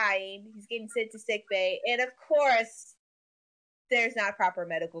 dying. He's getting sent to sickbay. And of course, there's not proper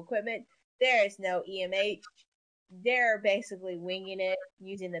medical equipment. There is no EMH. they're basically winging it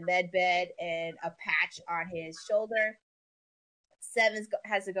using the med bed and a patch on his shoulder. Seven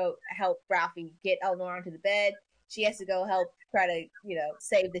has to go help Ralphie get Eleanor onto the bed. She has to go help try to,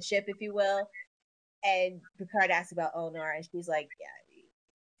 save the ship, if you will. And Picard asks about Eleanor, and she's like, "Yeah,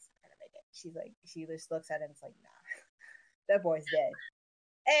 he's not gonna make it." She's like, she just looks at him and it's like, "Nah, that boy's dead,"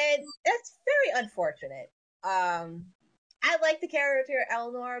 and that's very unfortunate. I like the character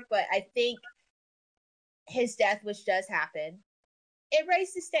Eleanor, but I think his death, which does happen, it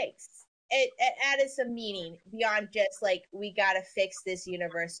raised the stakes. It added some meaning beyond just like we gotta fix this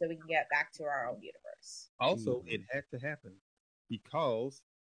universe so we can get back to our own universe. Also, it had to happen because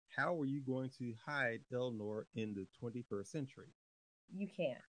how are you going to hide Eleanor in the 21st century? You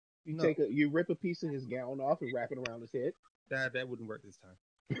can't. You rip a piece of his gown off and wrap it around his head. That wouldn't work this time.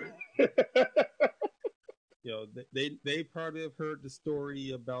 They probably have heard the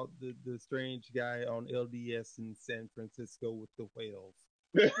story about the strange guy on LDS in San Francisco with the whales.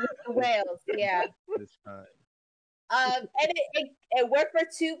 With the whales, yeah. This time. And it worked for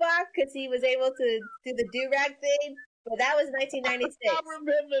Tuvok because he was able to do the do-rag thing, but that was 1996. I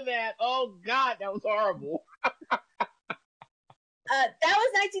remember that. Oh God, that was horrible. That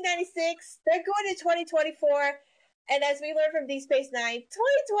was 1996. They're going to 2024, and as we learned from Deep Space Nine,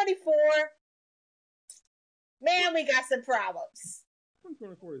 2024, man, we got some problems.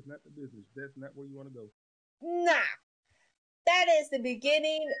 2024 is not the business. That's not where you want to go. Nah. That is the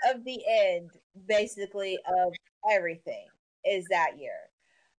beginning of the end, basically, of everything, is that year.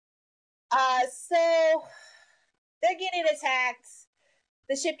 So they're getting attacked.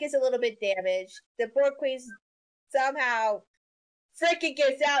 The ship gets a little bit damaged. The Borg Queen somehow freaking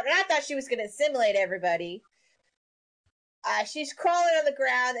gets out, and I thought she was going to assimilate everybody. She's crawling on the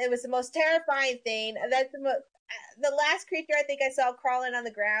ground. It was the most terrifying thing. That's the last creature I think I saw crawling on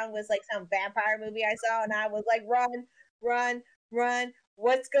the ground was like some vampire movie I saw, and I was like, run,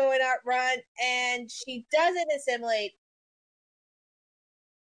 what's going on, run. And she doesn't assimilate.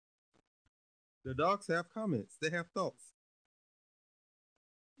 The dogs have comments. They have thoughts.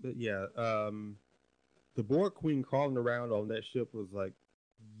 But yeah, the Borg Queen crawling around on that ship was like,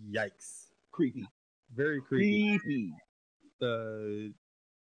 yikes. Creepy. Very creepy.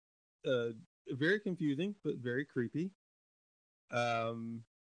 Very confusing, but very creepy.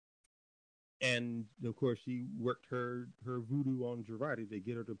 And of course, she worked her voodoo on Jurati to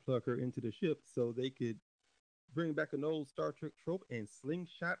get her to plug her into the ship so they could bring back an old Star Trek trope and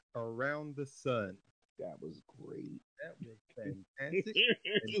slingshot around the sun. That was great. That was fantastic.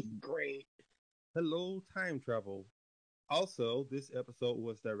 It was great. Hello, time travel. Also, this episode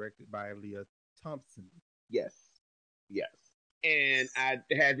was directed by Leah Thompson. Yes. And I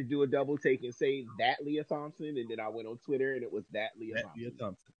had to do a double take and say that Leah Thompson, and then I went on Twitter and it was that Leah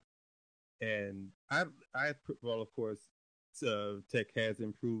Thompson. And well, of course, tech has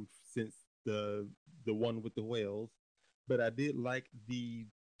improved since the one with the whales, but I did like the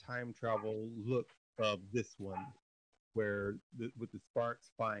time travel look of this one, where with the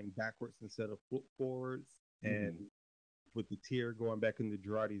sparks flying backwards instead of forwards, and with the tear going back into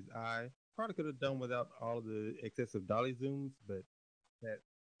Jurati's eye. Probably could have done without all of the excessive dolly zooms, but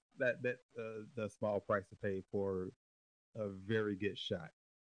that the small price to pay for a very good shot.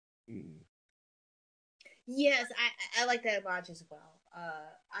 Yes, I like that watch as well.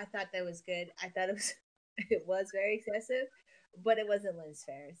 I thought that was good. I thought it was very excessive, but it wasn't lens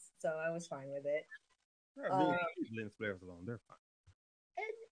flares, so I was fine with it. Lens flares alone, they're fine.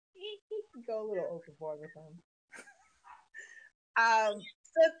 And he can go a little overboard with them.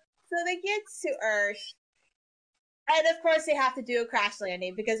 So they get to Earth, and of course they have to do a crash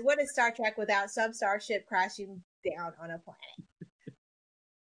landing, because what is Star Trek without some starship crashing down on a planet?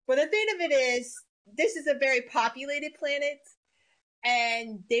 But the thing of it is, this is a very populated planet,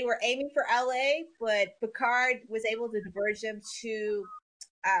 and they were aiming for LA, but Picard was able to diverge them to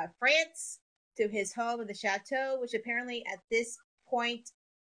France, to his home in the chateau, which apparently at this point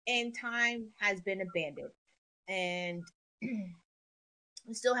in time has been abandoned. And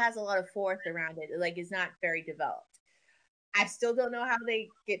it still has a lot of forest around it. Like, it's not very developed. I still don't know how they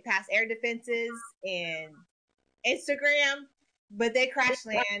get past air defenses and Instagram, but they crash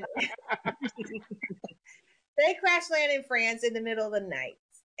land. They crash land in France in the middle of the night,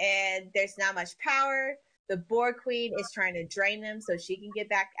 and there's not much power. The Borg Queen is trying to drain them so she can get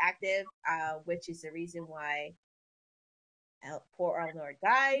back active, which is the reason why poor Eleanor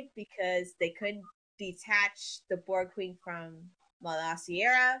died, because they couldn't detach the Borg Queen from La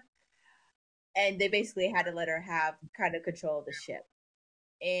Sierra, and they basically had to let her have kind of control of the ship.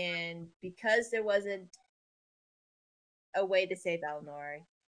 And because there wasn't a way to save Eleanor,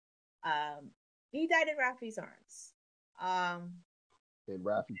 He died in Raffi's arms. And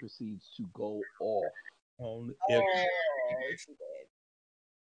Raffi proceeds to go off. On Oh, she did.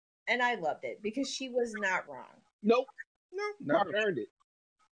 And I loved it because she was not wrong. Nope. no, Picard not earned it.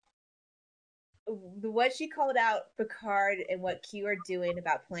 What she called out Picard and what Q are doing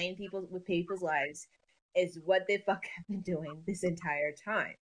about playing people with people's lives is what they fuck have been doing this entire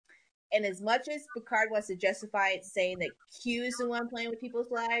time. And as much as Picard wants to justify it, saying that Q is the one playing with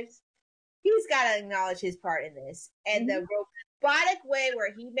people's lives, he's got to acknowledge his part in this. And the robotic way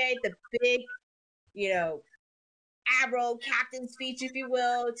where he made the big, admiral captain speech, if you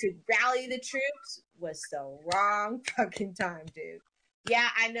will, to rally the troops was the wrong fucking time, dude. Yeah,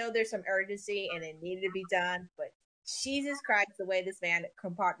 I know there's some urgency and it needed to be done, but Jesus Christ, the way this man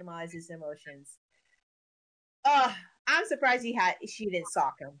compartmentalizes emotions. I'm surprised she didn't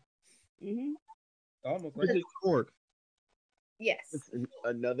sock him. Mm-hmm. almost like a cork. Yes. It's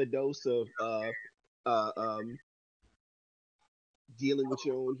another dose of dealing with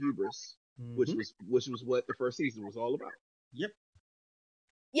your own hubris, which was what the first season was all about. Yep.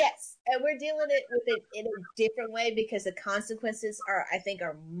 Yes, and we're dealing with it in a different way because the consequences are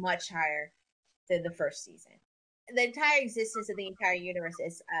much higher than the first season. The entire existence of the entire universe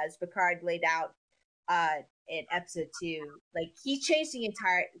is, as Picard laid out in episode 2, like Q changed the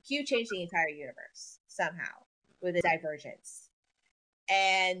entire universe somehow with his divergence.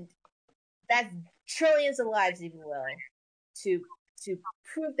 And that's trillions of lives, if you will, to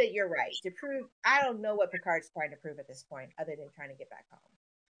prove that you're right. To prove, I don't know what Picard's trying to prove at this point, other than trying to get back home.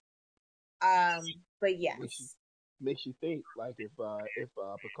 But yes, makes you think like if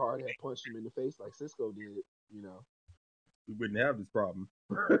Picard had punched him in the face like Cisco did, we wouldn't have this problem.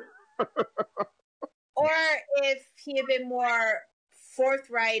 Or if he had been more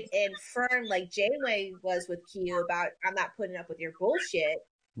forthright and firm, like Janeway was with Q about, I'm not putting up with your bullshit.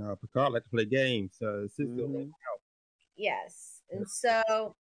 No, Picard like to play games. Cisco. Yes, and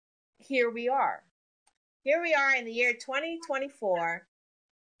so here we are. Here we are in the year 2024.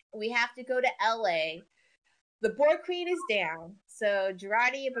 We have to go to LA. The Borg Queen is down, so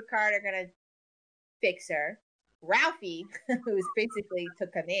Jurati and Picard are gonna fix her. Ralphie, who's basically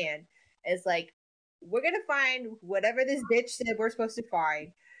took command, is like, we're gonna find whatever this bitch said we're supposed to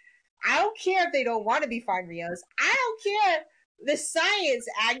find. I don't care if they don't want to be fine, Rios. I don't care the science,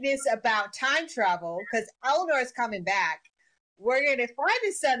 Agnes, about time travel, because Eleanor's coming back. We're gonna find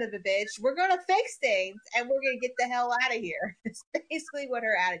the son of a bitch. We're gonna fix things, and we're gonna get the hell out of here. It's basically what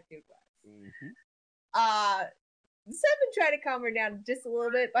her attitude was. Seven tried to calm her down just a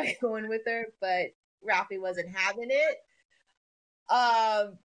little bit by going with her, but Ralphie wasn't having it.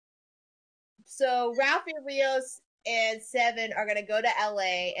 So Ralphie, Rios, and Seven are gonna go to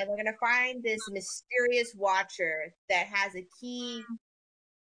LA, and they're gonna find this mysterious watcher that has a key,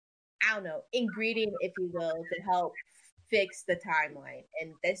 I don't know, ingredient, if you will, to help fix the timeline.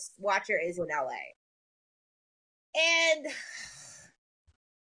 And this watcher is in LA. And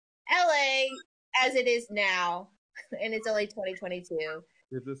LA, as it is now, and it's only 2022,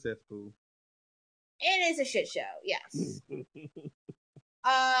 it's a cesspool. It is a shit show, yes.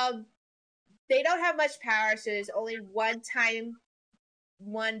 They don't have much power, so there's only one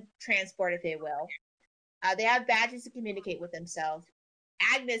transport, if they will. They have badges to communicate with themselves.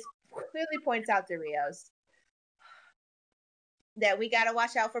 Agnes clearly points out to Rios that we gotta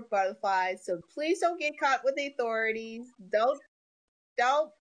watch out for butterflies, so please don't get caught with the authorities. Don't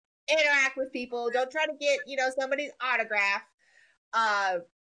interact with people. Don't try to get, somebody's autograph.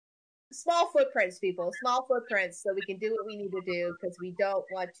 Small footprints, people. Small footprints, so we can do what we need to do, because we don't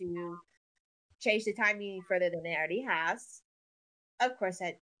want to change the time any further than it already has. Of course,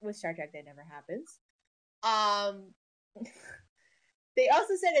 that with Star Trek, that never happens. They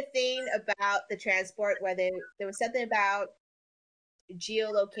also said a thing about the transport where there was something about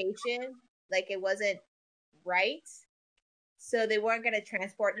geolocation, like it wasn't right, so they weren't going to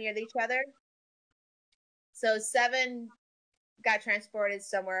transport near each other. So Seven got transported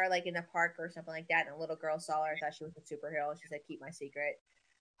somewhere like in a park or something like that, and a little girl saw her, thought she was a superhero. She said, "Keep my secret."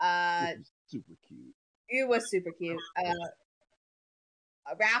 It was super cute. It was super cute.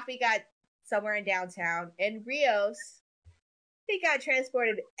 Ralphie got somewhere in downtown, and Rios, he got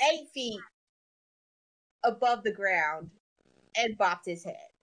transported 8 feet above the ground and bopped his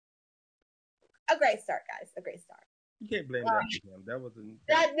head. A great start, guys. A great start. You can't blame that on him. That wasn't.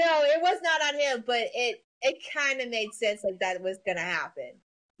 No, it was not on him, but it kind of made sense, like that was gonna happen.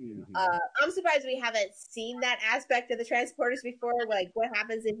 Mm-hmm. I'm surprised we haven't seen that aspect of the transporters before. Like, what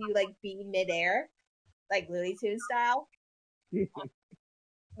happens if you be midair, like Looney Tunes style?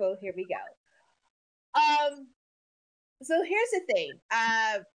 Well, here we go. So here's the thing.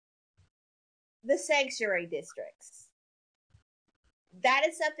 the sanctuary districts. That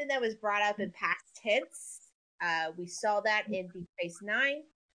is something that was brought up in past tense. We saw that in Deep Space Nine.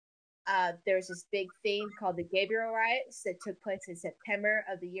 There's this big thing called the Gabriel riots that took place in September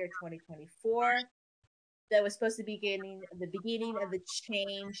of the year 2024. That was supposed to be the beginning of the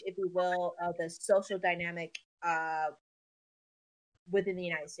change, if you will, of the social dynamic within the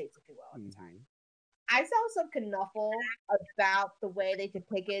United States, if you will, at the time. I saw some knuffle about the way they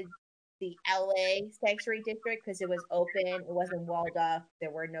depicted the LA sanctuary district because it was open, it wasn't walled off, there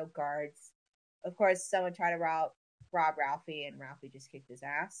were no guards. Of course, someone tried to rob Ralphie, and Ralphie just kicked his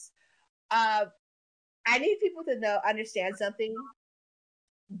ass. I need people to understand something.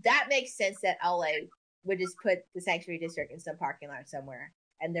 That makes sense that LA would just put the sanctuary district in some parking lot somewhere,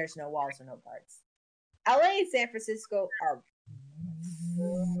 and there's no walls and no guards. LA and San Francisco are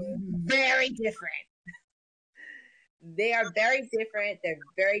very different. They are very different. They're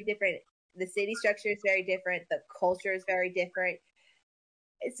very different. The city structure is very different. The culture is very different.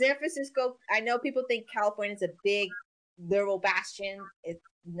 San Francisco, I know people think California is a big liberal bastion. It's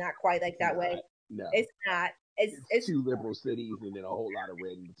not quite like that way. No, it's not. It's two liberal cities and then a whole lot of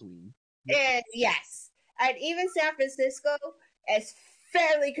red in between. And yes, and even San Francisco is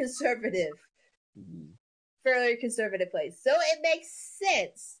fairly conservative. Fairly conservative place. So it makes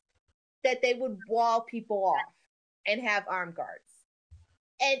sense that they would wall people off and have armed guards.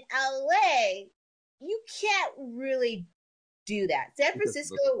 In LA, you can't really do that. San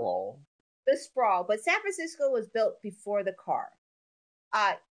Francisco, the sprawl, but San Francisco was built before the car.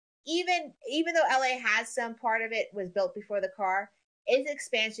 Even though LA has some part of it was built before the car, its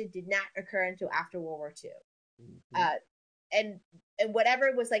expansion did not occur until after World War II. And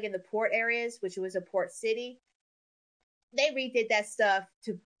whatever was like in the port areas, which was a port city, they redid that stuff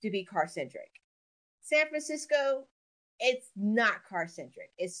to be car centric. San Francisco, it's not car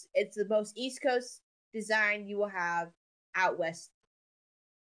centric. It's the most East Coast design you will have out west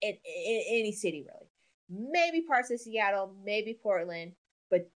in any city, really. Maybe parts of Seattle, maybe Portland,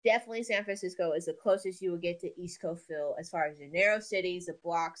 but definitely San Francisco is the closest you will get to East Coast feel as far as the narrow cities, the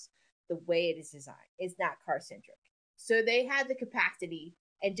blocks, the way it is designed. It's not car centric. So they had the capacity,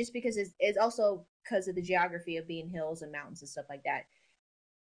 and just because it's also because of the geography of being hills and mountains and stuff like that,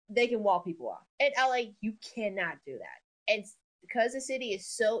 they can wall people off. In LA, you cannot do that. And because the city is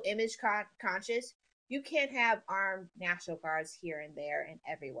so image conscious, you can't have armed National Guards here and there and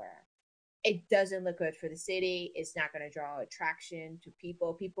everywhere. It doesn't look good for the city. It's not going to draw attraction to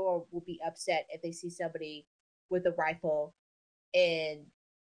people. People will be upset if they see somebody with a rifle and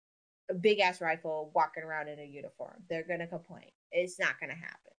a big ass rifle walking around in a uniform. They're going to complain. It's not going to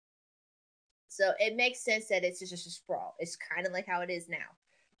happen. So it makes sense that it's just a sprawl. It's kind of like how it is now.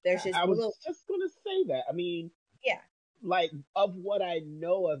 There's just I was just going to say that. I mean, yeah, like of what I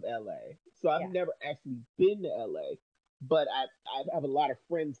know of LA. So I've never actually been to LA, but I have a lot of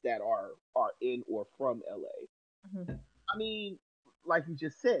friends that are in or from LA. Mm-hmm. I mean, like you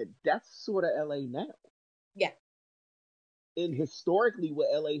just said, that's sort of LA now. Yeah. And historically, what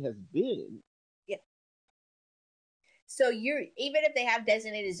LA has been. Yeah. So even if they have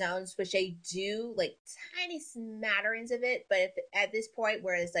designated zones, which they do, like tiny smatterings of it, but if, at this point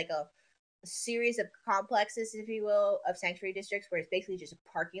where it's like a series of complexes, if you will, of sanctuary districts where it's basically just a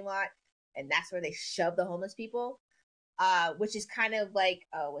parking lot, and that's where they shove the homeless people, which is kind of like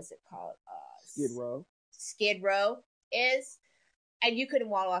what's it called? Skid Row is, and you couldn't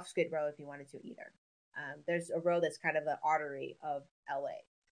wall off Skid Row if you wanted to either. There's a road that's kind of the artery of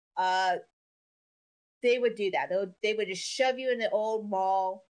LA. They would do that. They would just shove you in the old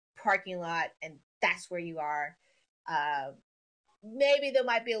mall parking lot, and that's where you are. Maybe there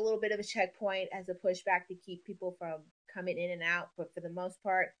might be a little bit of a checkpoint as a pushback to keep people from coming in and out, but for the most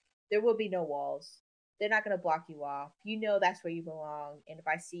part, there will be no walls. They're not going to block you off. You know that's where you belong, and if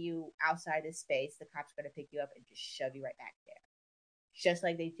I see you outside this space, the cops are going to pick you up and just shove you right back there, just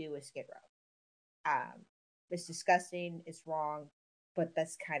like they do with Skid Row. It's disgusting. It's wrong, but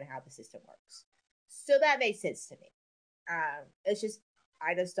that's kind of how the system works. So that made sense to me. It's just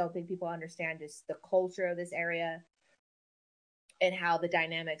I just don't think people understand just the culture of this area and how the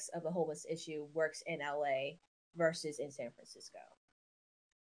dynamics of the homeless issue works in LA versus in San Francisco.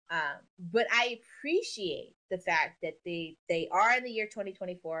 But I appreciate the fact that they are in the year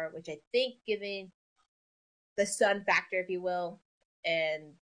 2024, which I think, given the sun factor, if you will,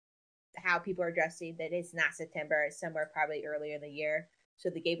 and how people are dressing, that it's not September, it's somewhere probably earlier in the year. So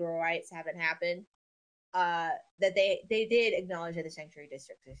the Gabriel riots haven't happened. That they did acknowledge that the sanctuary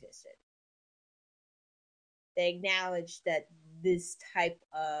districts existed. They acknowledged that these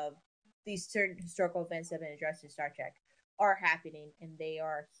certain historical events have been addressed in Star Trek, are happening, and they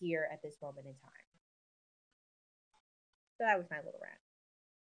are here at this moment in time. So that was my little rant.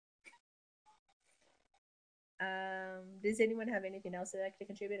 Does anyone have anything else they'd like to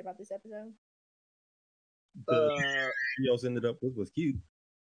contribute about this episode? Rios ended up with was cute.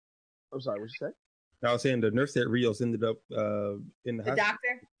 I'm sorry, what you said? I was saying the nurse that Rios ended up in the hospital.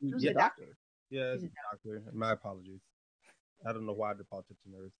 Doctor? Yeah, the doctor. Yeah, it's a doctor. My apologies. I don't know why I defaulted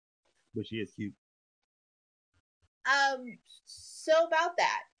to nurse, but she is cute. So about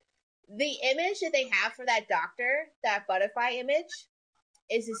that, the image that they have for that doctor, that butterfly image,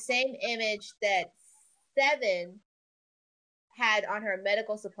 is the same image that Seven had on her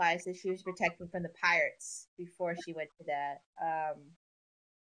medical supplies that she was protecting from the pirates before she went to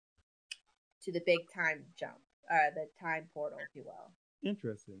the big time jump, the time portal, if you will.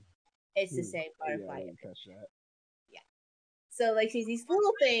 Interesting. It's the same butterfly I image. catch that. Yeah. So like these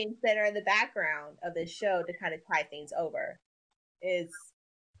little things that are in the background of this show to kind of tie things over is,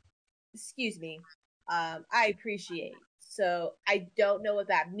 excuse me, I appreciate. So I don't know what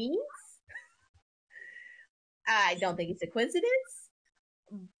that means. I don't think it's a coincidence.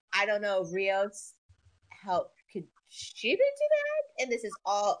 I don't know if Rios helped contribute to that, and this is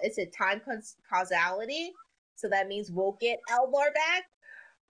all, it's a time causality, so that means we'll get Elmore back,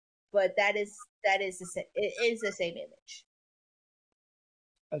 but that is the same, it is the same image.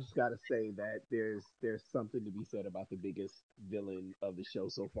 I just gotta say that there's something to be said about the biggest villain of the show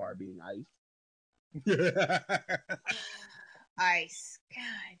so far being Ice. Ice,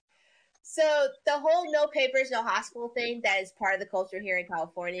 God. So the whole no papers, no hospital thing, that is part of the culture here in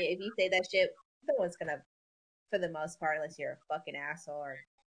California. If you say that shit, no one's gonna, for the most part, unless you're a fucking asshole or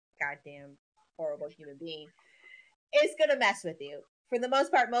goddamn horrible human being, it's gonna mess with you. For the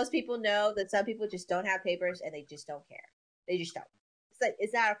most part, most people know that some people just don't have papers and they just don't care. They just don't. It's like,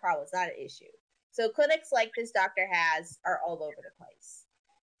 it's not a problem. It's not an issue. So clinics like this doctor has are all over the place.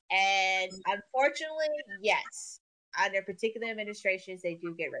 And unfortunately, yes, under particular administrations, they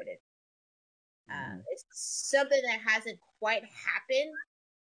do get raided. It's something that hasn't quite happened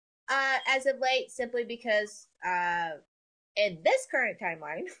as of late, simply because in this current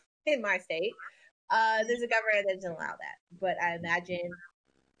timeline in my state, there's a governor that doesn't allow that. But I imagine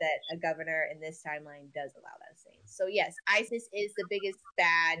that a governor in this timeline does allow that thing. So yes, ISIS is the biggest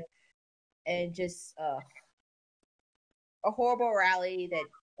bad, and just a horrible reality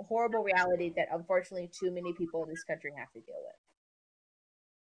that unfortunately too many people in this country have to deal with.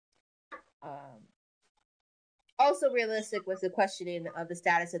 Also realistic was the questioning of the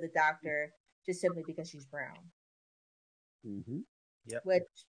status of the doctor just simply because she's brown. Mm-hmm. Yep.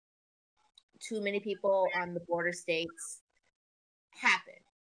 Which too many people on the border states happen.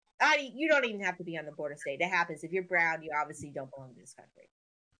 You don't even have to be on the border state. It happens. If you're brown, you obviously don't belong to this country,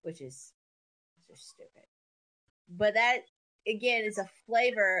 which is just stupid. But that, again, is a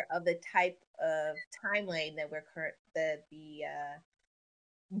flavor of the type of timeline that we're the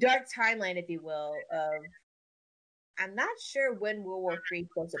dark timeline, if you will, of, I'm not sure when World War III is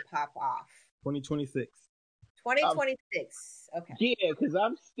supposed to pop off. 2026. 2026. Okay. Yeah, because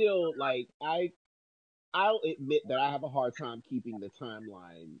I'm still like, I'll admit that I have a hard time keeping the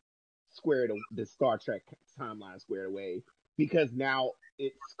timeline the Star Trek timeline squared away, because now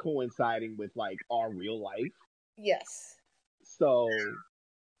it's coinciding with like our real life. Yes. So,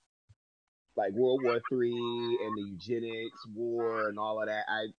 like World War III and the eugenics war and all of that,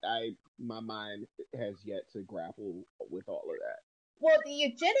 my mind has yet to grapple with all of that. Well, the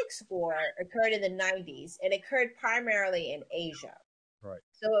eugenics war occurred in the 90s and occurred primarily in Asia. Right.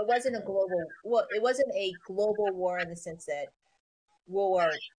 So it wasn't it wasn't a global war in the sense that World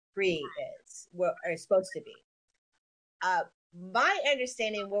War III is supposed to be. My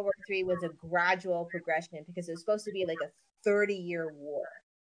understanding, World War III was a gradual progression because it was supposed to be like a 30-year war.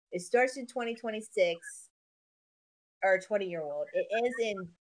 It starts in 2026 or 20-year world. It ends in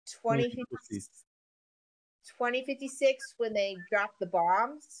 2056 when they drop the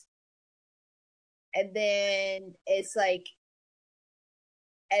bombs. And then it's like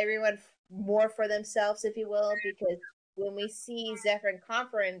everyone more for themselves, if you will, because when we see Zephyr and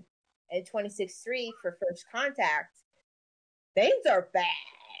Conference in 26-3 for First Contact, things are bad.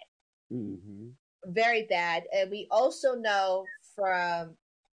 Mm-hmm. Very bad. And we also know from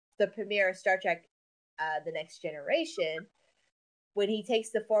the premiere of Star Trek The Next Generation, when he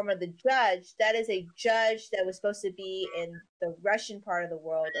takes the form of the judge, that is a judge that was supposed to be in the Russian part of the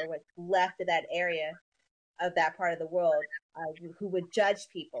world, or what's left of that area of that part of the world, who would judge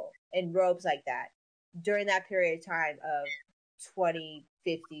people in robes like that during that period of time of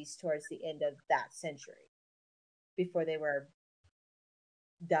 2050s towards the end of that century, before they were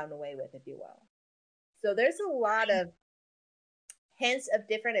done away with, if you will. So there's a lot of hints of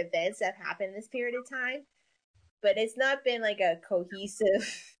different events that happened in this period of time, but it's not been like a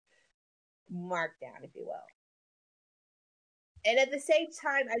cohesive markdown, if you will. And at the same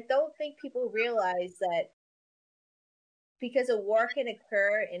time, I don't think people realize that because a war can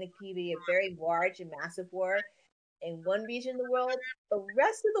occur and it can be a very large and massive war in one region of the world, the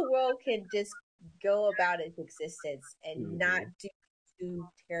rest of the world can just go about its existence and not do too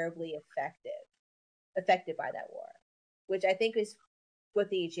terribly affected by that war, which I think is what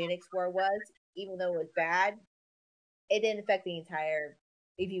the eugenics war was. Even though it was bad, it didn't affect the entire,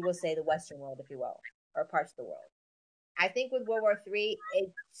 if you will say, the Western world, if you will, or parts of the world. I think with World War III,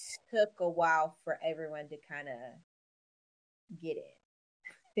 it took a while for everyone to kind of get in,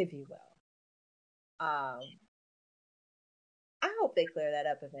 if you will. I hope they clear that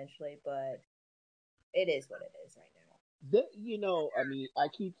up eventually, but it is what it is right now. That, you know, I mean, I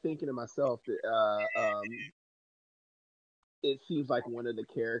keep thinking to myself that it seems like one of the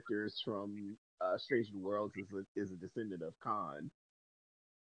characters from Strange New Worlds is a descendant of Khan,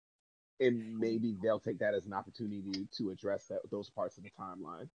 and maybe they'll take that as an opportunity to address those parts of the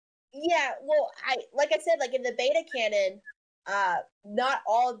timeline. Yeah, well, like I said, like in the beta canon, not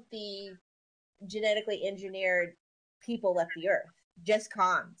all the genetically engineered people left the Earth, just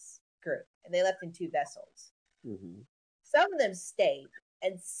Khan's group, and they left in 2 vessels. Mm-hmm. Some of them stayed,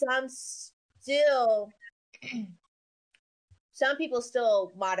 and some people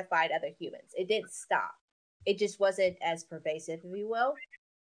still modified other humans. It didn't stop. It just wasn't as pervasive, if you will.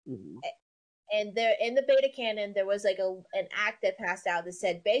 Mm-hmm. And there, in the beta canon, there was like an act that passed out that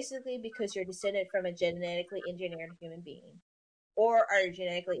said basically because you're descended from a genetically engineered human being, or are a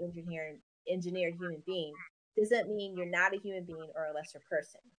genetically engineered human being, doesn't mean you're not a human being or a lesser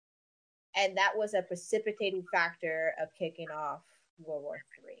person. And that was a precipitating factor of kicking off World War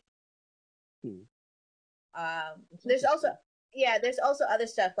III. There's also other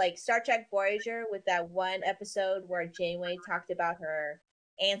stuff like Star Trek Voyager, with that one episode where Janeway talked about her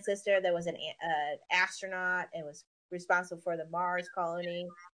ancestor that was an astronaut and was responsible for the Mars colony,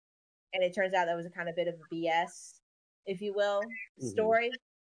 and it turns out that was a kind of bit of a BS, if you will, story.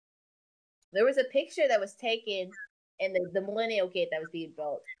 There was a picture that was taken in the Millennial Gate that was being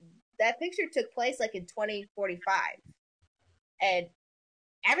built. That picture took place like in 2045, and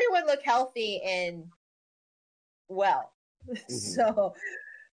everyone looked healthy and well. So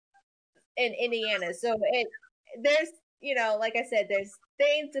in Indiana, so there's, you know, like I said, there's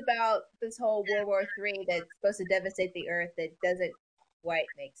things about this whole World War III that's supposed to devastate the Earth that doesn't quite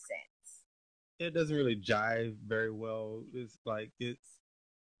make sense. It doesn't really jive very well. It's like and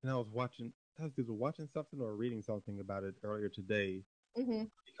I was either watching something or reading something about it earlier today,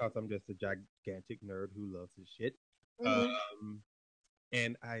 because I'm just a gigantic nerd who loves this shit.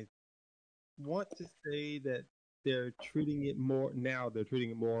 And I want to say that they're treating it more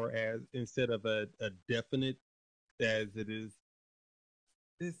as, instead of a definite as it is,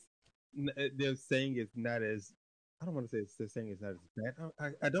 they're saying it's not as, I don't want to say they're saying it's not as bad.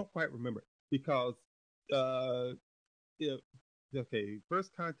 I don't quite remember, because okay,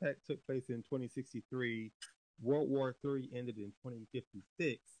 first contact took place in 2063. World War III ended in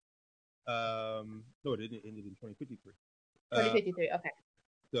 2056. No, it didn't. Ended in 2053. 2053. Okay.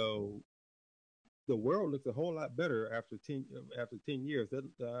 So the world looks a whole lot better after 10 years.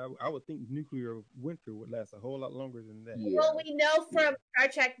 I would think nuclear winter would last a whole lot longer than that. Yeah. Well, we know from Star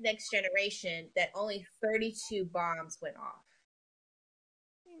Trek Next Generation that only 32 bombs went off.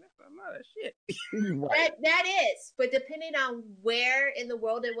 That's a lot of shit. Right. That is, but depending on where in the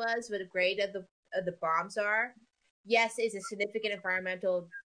world it was, where the grade of the bombs are, yes, it's a significant environmental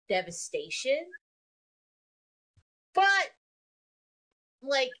devastation. But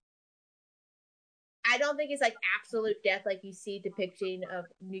like, I don't think it's like absolute death like you see depicting of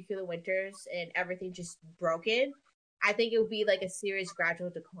nuclear winters and everything just broken. I think it would be like a serious gradual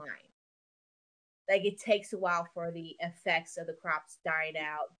decline. Like, it takes a while for the effects of the crops dying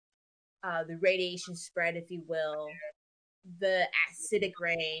out, the radiation spread, if you will, the acidic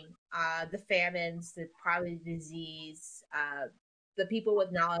rain, the famines, probably disease, the people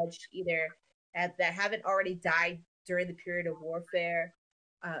with knowledge either that haven't already died during the period of warfare,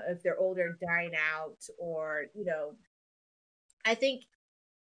 if they're older, dying out, or, you know, I think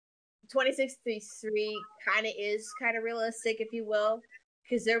 2063 kind of is kind of realistic, if you will,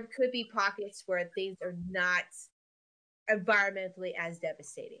 because there could be pockets where things are not environmentally as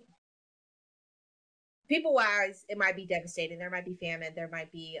devastating. People wise, it might be devastating. There might be famine. There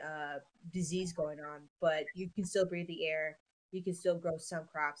might be disease going on, but you can still breathe the air. You can still grow some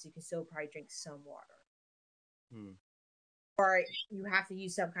crops. You can still probably drink some water. Or you have to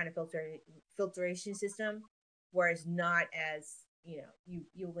use some kind of filtration system where it's not as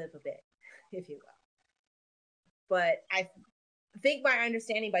you live a bit, if you will. But I think my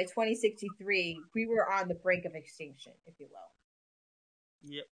understanding by 2063, we were on the brink of extinction, if you will.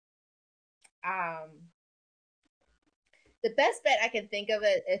 Yep. The best bet I can think of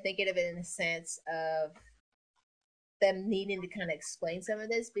it, thinking of it in the sense of them needing to kind of explain some of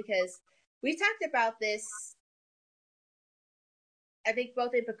this, because we talked about this, I think,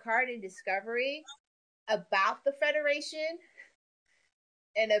 both in Picard and Discovery, about the Federation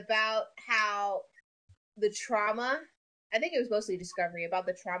and about how the trauma, I think it was mostly Discovery, about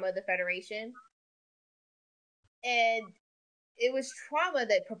the trauma of the Federation. And it was trauma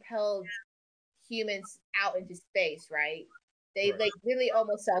that propelled humans out into space, right? They like really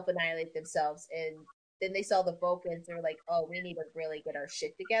almost self-annihilate themselves, and then they saw the Vulcans and were like, oh, we need to really get our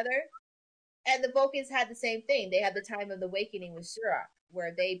shit together. And the Vulcans had the same thing. They had the time of the awakening with Surak,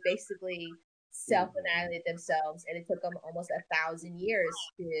 where they basically self-annihilated themselves, and it took them almost 1,000 years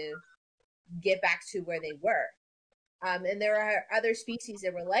to get back to where they were. And there are other species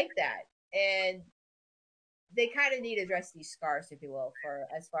that were like that, and they kind of need to address these scars, if you will, for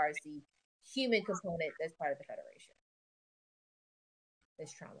as far as the human component that's part of the Federation.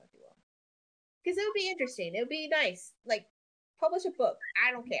 This trauma, if you will. Because it would be interesting. It would be nice. Like, publish a book.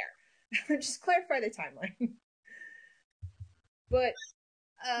 I don't care. Just clarify the timeline. But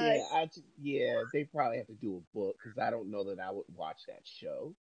they probably have to do a book, because I don't know that I would watch that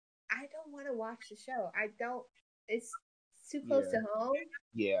show. I don't want to watch the show. I don't. It's too close to home.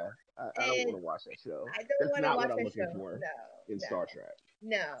 Yeah, I don't want to watch that show. I don't want to watch what I'm looking show. for No, in Star Trek.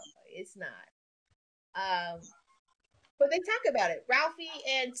 No, it's not. But they talk about it. Ralphie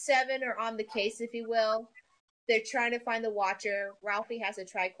and Seven are on the case, if you will. They're trying to find the Watcher. Ralphie has a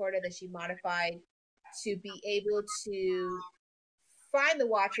tricorder that she modified to be able to find the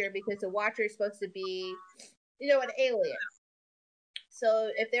Watcher, because the Watcher is supposed to be, an alien. So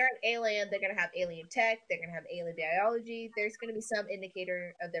if they're an alien, they're going to have alien tech, they're going to have alien biology, there's going to be some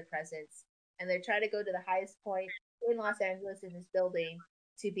indicator of their presence. And they're trying to go to the highest point in Los Angeles in this building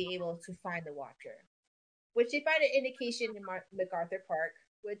to be able to find the Watcher. Which they find an indication in MacArthur Park,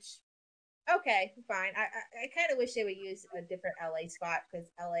 which, okay, fine. I kind of wish they would use a different LA spot, because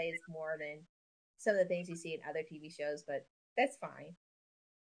LA is more than some of the things you see in other TV shows, but that's fine.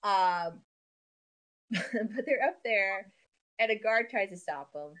 But they're up there, and a guard tries to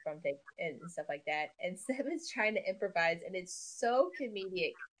stop them from and stuff like that. And Seven's trying to improvise, and it's so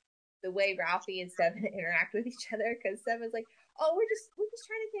comedic the way Ralphie and Seven interact with each other, because Seven's like, "Oh, we're just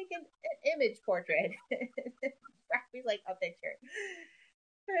trying to take an image portrait." Ralphie's like, "Up that shirt."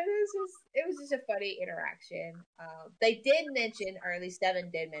 And it was just a funny interaction. They did mention, or at least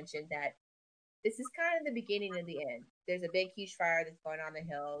Seven did mention, that this is kind of the beginning of the end. There's a big, huge fire that's going on the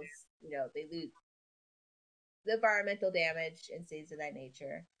hills. They lose the environmental damage and things of that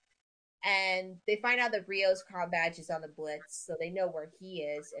nature. And they find out that Rio's comm badge is on the Blitz, so they know where he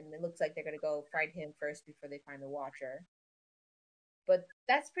is, and it looks like they're going to go find him first before they find the Watcher. But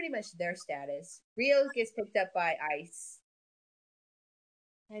that's pretty much their status. Rio gets picked up by ICE.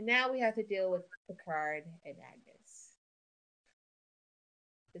 And now we have to deal with Picard and Agnes.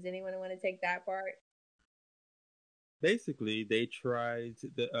 Does anyone want to take that part? Basically, they tried.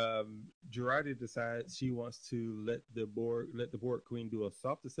 Jurati decides she wants to let the Borg Queen do a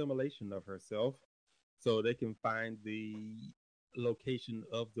soft assimilation of herself, so they can find the location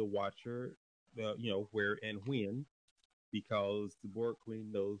of the Watcher, where and when, because the Borg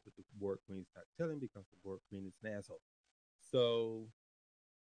Queen knows, but the Borg Queen's not telling, because the Borg Queen is an asshole. So,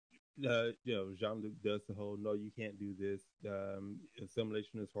 Jean-Luc does the whole, no, you can't do this.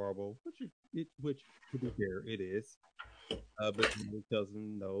 Assimilation is horrible, which to be fair, it is. But he tells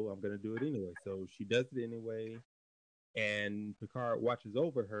him, no, I'm going to do it anyway. So she does it anyway, and Picard watches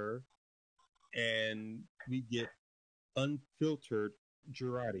over her, and we get unfiltered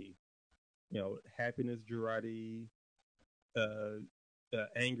Jurati. Happiness Jurati,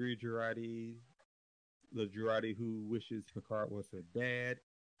 angry Jurati, the Jurati who wishes Picard was her dad,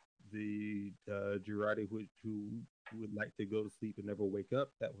 the Jurati who would like to go to sleep and never wake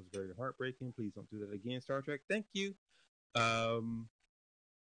up. That was very heartbreaking. Please don't do that again, Star Trek. Thank you.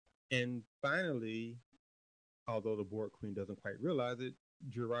 And finally, although the Borg Queen doesn't quite realize it,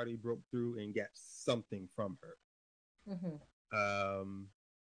 Jurati broke through and got something from her. Mm-hmm.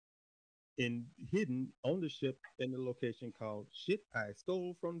 In hidden on the ship in the location called "Shit I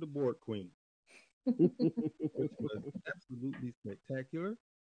Stole from the Borg Queen," which was absolutely spectacular.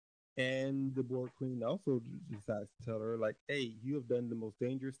 And the Borg Queen also decides to tell her, like, "Hey, you have done the most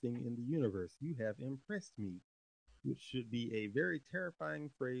dangerous thing in the universe. You have impressed me," which should be a very terrifying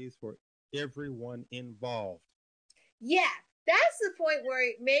phrase for everyone involved. Yeah, That's the point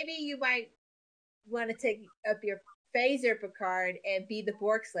where maybe you might want to take up your phaser, Picard, and be the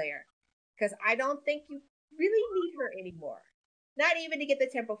Borg Slayer, because I don't think you really need her anymore. Not even to get the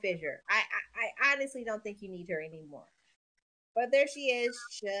temporal fissure. I honestly don't think you need her anymore. But there she is,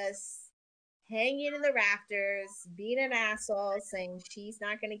 just hanging in the rafters, being an asshole, saying she's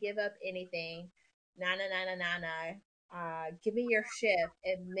not going to give up anything. Na na na na na na. Give me your ship,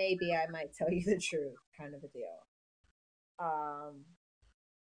 and maybe I might tell you the truth, kind of a deal.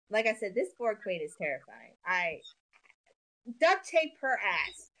 Like I said, this Borg Queen is terrifying. I duct tape her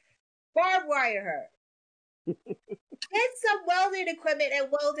ass, barbed wire her, get some welding equipment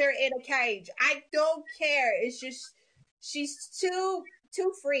and weld her in a cage. I don't care. It's just she's too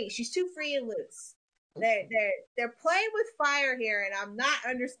free. She's too free and loose. They're playing with fire here, and I'm not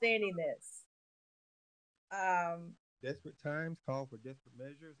understanding this. Desperate times call for desperate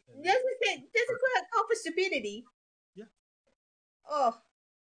measures. And this is call for stupidity. Yeah. Oh.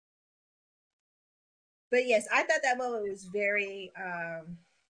 But yes, I thought that moment was very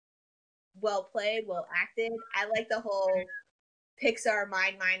well played, well acted. I like the whole Pixar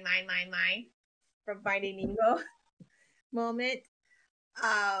mine from Finding Nemo moment.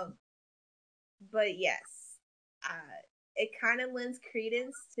 But yes, it kind of lends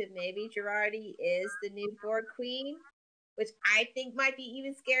credence to maybe Girardi is the new Borg Queen, which I think might be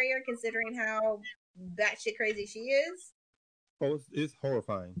even scarier considering how batshit crazy she is. Oh, it's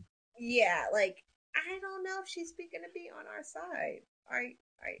horrifying. Yeah, like I don't know if she's going to be on our side.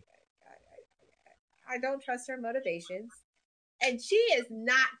 I don't trust her motivations, and she is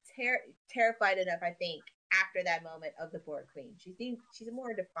not terrified enough. I think after that moment of the Borg Queen, she's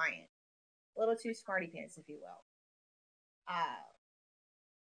more defiant, a little too smarty pants, if you will.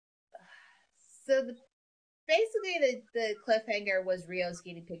 So basically the cliffhanger was Rios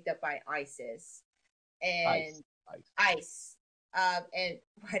getting picked up by ISIS and ICE. And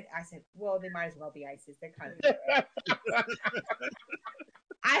what I said, well, they might as well be ISIS. They're kind of.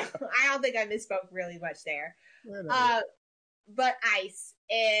 I don't think I misspoke really much there. But ICE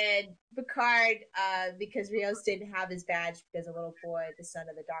and Picard, because Rios didn't have his badge because a little boy, the son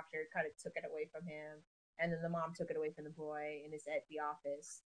of the doctor, kind of took it away from him, and then the mom took it away from the boy and is at the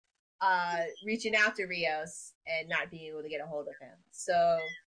office, reaching out to Rios and not being able to get a hold of him. So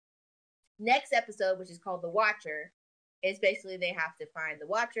next episode, which is called The Watcher, is basically they have to find the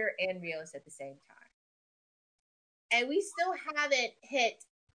Watcher and Rios at the same time. And we still haven't hit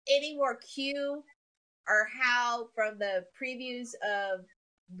any more Q or how from the previews of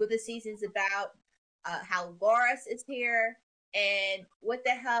what the season's about, how Loras is here, and what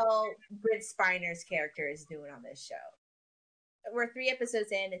the hell Brent Spiner's character is doing on this show. We're 3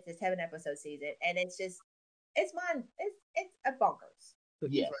 episodes in, it's a 7-episode season, and it's a bonkers.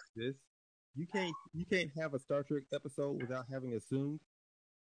 Yes. Like this. You can't have a Star Trek episode without having assumed.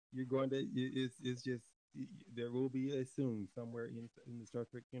 You're going to it's just there will be assumed somewhere in the Star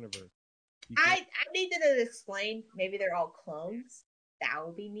Trek universe. I need to explain. Maybe they're all clones. That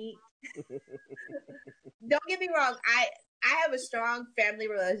would be neat. Don't get me wrong. I have a strong family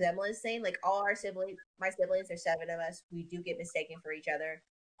resemblance thing. Like all my siblings, there's 7 of us. We do get mistaken for each other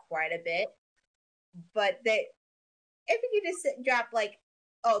quite a bit. But if you just drop like,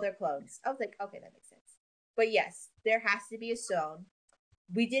 oh, they're clones. I was like, okay, that makes sense. But yes, there has to be a Soong.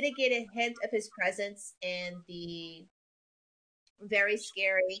 We didn't get a hint of his presence in the very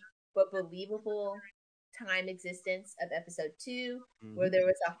scary but believable time existence of episode 2, where there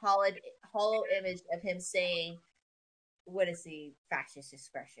was a hollow image of him saying, what is the fascist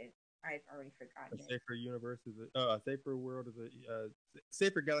expression? I've already forgotten it. A safer universe is a safer world is a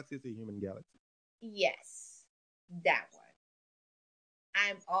safer galaxy is a human galaxy. Yes, that one.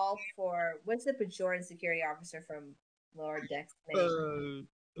 I'm all for what's the Bajoran security officer from Lower Decks name?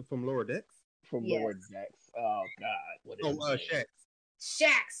 From Lower Decks? From Lower Decks. Oh God, what is Shax.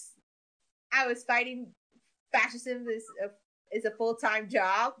 Shax. I was fighting fascism is a full-time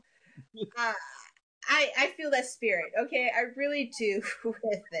job. I feel that spirit. Okay, I really do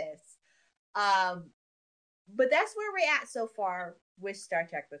with this. But that's where we're at so far with Star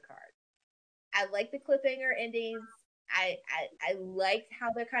Trek Picard. I like the cliffhanger endings. I liked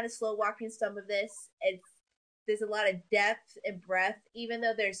how they're kind of slow walking some of this. There's a lot of depth and breadth, even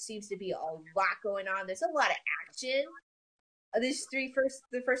though there seems to be a lot going on. There's a lot of action.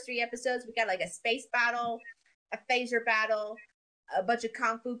 The first 3 episodes, we got like a space battle, a phaser battle, a bunch of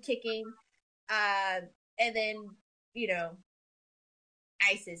kung fu kicking, and then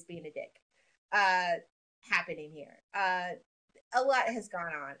ISIS being a dick happening here. A lot has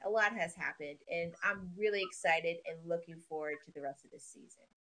gone on. A lot has happened, and I'm really excited and looking forward to the rest of this season.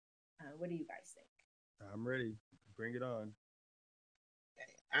 What do you guys think? I'm ready. Bring it on.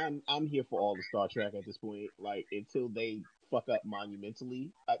 I'm here for all the Star Trek at this point. Like until they fuck up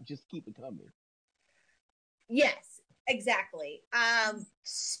monumentally, just keep it coming. Yes, exactly.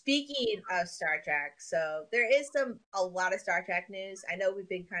 Speaking of Star Trek, so there is a lot of Star Trek news. I know we've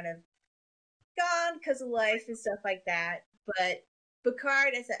been kind of gone because of life and stuff like that, but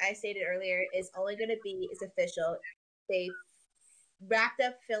Picard, as I stated earlier, is only going to be, is official. They wrapped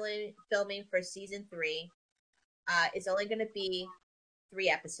up filming for season 3. It's only going to be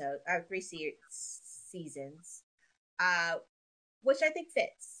 3 seasons, which I think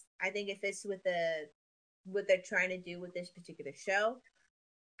fits. I think it fits with what they're trying to do with this particular show.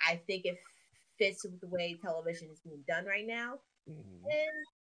 I think it fits with the way television is being done right now. Mm-hmm. And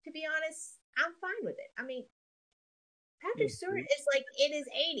to be honest, I'm fine with it. I mean, Patrick Stewart is like in his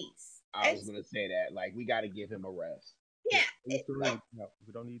 80s. I was gonna say that. Like, we got to give him a rest. Yeah, no,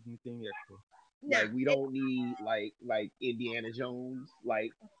 we don't need anything extra. no, Like, we don't need like Indiana Jones.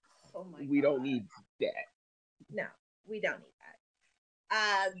 Like, oh my we God. don't need that. No, we don't need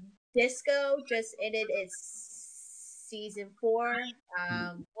that. Disco just ended its season 4.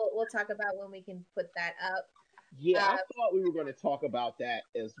 We'll talk about when we can put that up. Yeah, I thought we were going to talk about that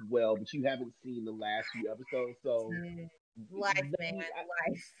as well, but you haven't seen the last few episodes, so life, man,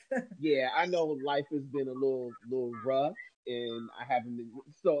 life. Yeah, I know life has been a little rough, and I haven't been.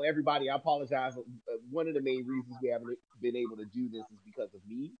 So everybody, I apologize. One of the main reasons we haven't been able to do this is because of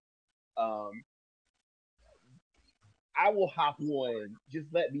me. I will hop on. Just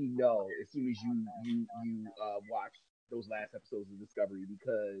let me know as soon as you watch those last episodes of Discovery,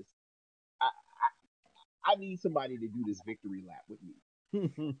 because I need somebody to do this victory lap with me.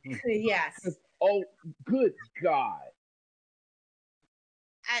 Yes. Oh, good God.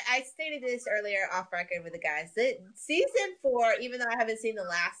 I stated this earlier off record with the guys. The season 4, even though I haven't seen the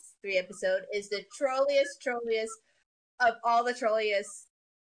last 3 episodes, is the trolliest of all the trolliest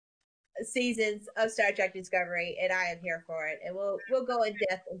seasons of Star Trek Discovery, and I am here for it. And we'll go in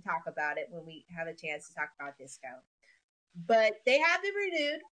depth and talk about it when we have a chance to talk about Disco. But they have been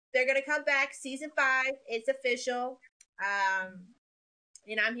renewed. They're gonna come back season 5. It's official.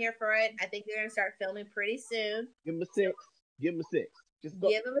 And I'm here for it. I think they're gonna start filming pretty soon. Give them a 6. Give them a 6. Just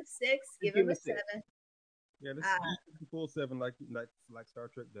give them a 6. Give them a 7. Yeah, this is a full 7, like Star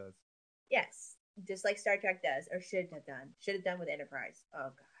Trek does. Yes, just like Star Trek does, or should have done. Should have done with Enterprise. Oh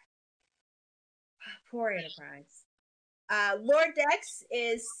God, poor Enterprise. Lord Dex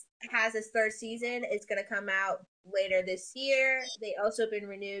has its 3rd season. It's going to come out later this year. They also been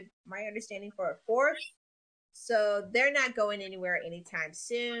renewed, my understanding, for a 4th. So they're not going anywhere anytime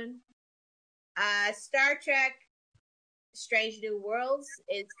soon. Star Trek Strange New Worlds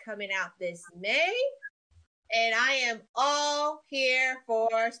is coming out this May. And I am all here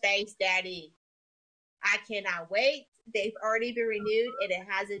for Space Daddy. I cannot wait. They've already been renewed and it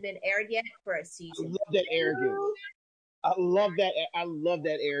hasn't been aired yet for a season. I love that arrogance. I love that. I love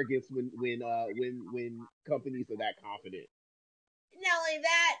that arrogance when companies are that confident. Not only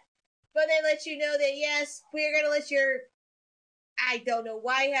that, but they let you know that yes, we're gonna let your. I don't know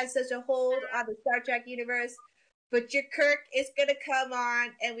why he has such a hold on the Star Trek universe, but your Kirk is gonna come on,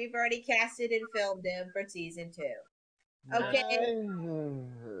 and we've already casted and filmed him for season 2. Okay. I keep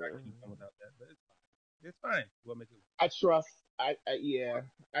coming out that, but it's fine. We'll make it. I trust. I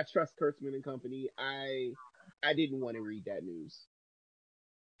trust Kurtzman and company. I didn't want to read that news.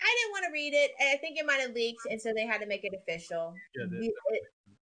 I didn't want to read it. I think it might have leaked, and so they had to make it official. Yeah,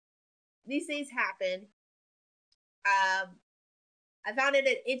 these things happen. I found it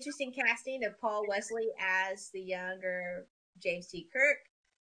an interesting casting of Paul Wesley as the younger James T. Kirk,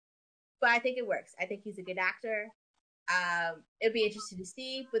 but I think it works. I think he's a good actor. It'll be interesting to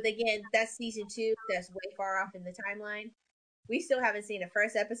see, but again, that's season 2. That's way far off in the timeline. We still haven't seen a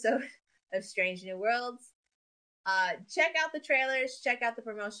first episode of Strange New Worlds. Check out the trailers, check out the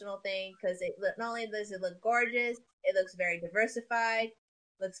promotional thing, because not only does it look gorgeous, it looks very diversified,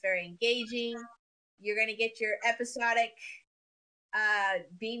 looks very engaging. You're gonna get your episodic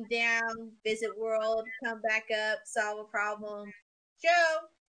beam down, visit world, come back up, solve a problem show.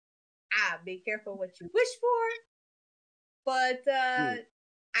 Be careful what you wish for. But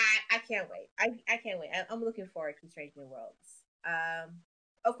I can't wait. I can't wait. I'm looking forward to Strange New Worlds.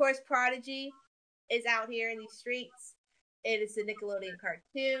 Of course, Prodigy is out here in these streets. It is a Nickelodeon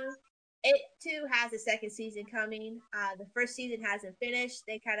cartoon. It too has a 2nd season coming. The 1st season hasn't finished.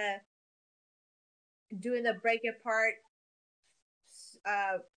 They kind of doing the break apart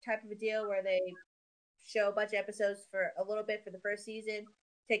type of a deal where they show a bunch of episodes for a little bit for the 1st season,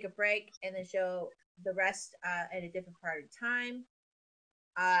 take a break, and then show the rest at a different part of time.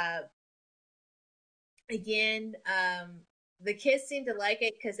 Again, the kids seem to like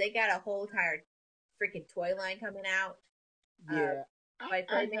it because they got a whole entire freaking toy line coming out. Yeah, By I have,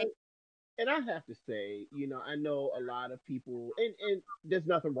 Playmate. and I have to say, I know a lot of people, and there's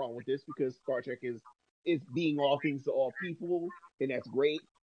nothing wrong with this because Star Trek is being all things to all people, and that's great.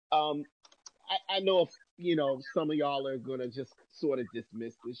 Um, I know if some of y'all are gonna just sort of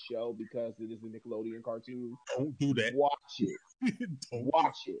dismiss this show because it is a Nickelodeon cartoon. Don't do that. Watch it. Don't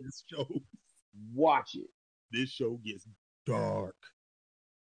Watch it. This show. Watch it. This show gets dark.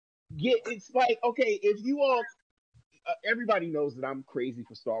 It's like, okay, if you all, everybody knows that I'm crazy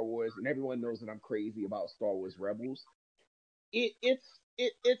for Star Wars, and everyone knows that I'm crazy about Star Wars Rebels.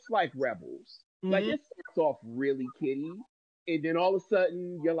 It's like Rebels. Like, Mhm. it starts off really kiddie, and then all of a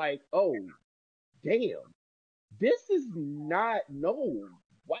sudden you're like, oh damn, this is not, no,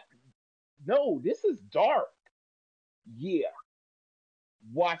 what, no, this is dark. Yeah,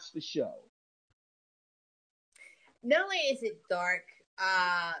 watch the show. Not only is it dark,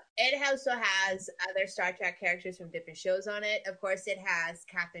 it also has other Star Trek characters from different shows on it. Of course, it has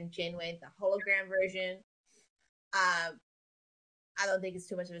Captain Janeway, the hologram version. Um, I don't think it's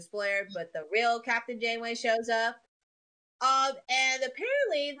too much of a spoiler, but the real Captain Janeway shows up. And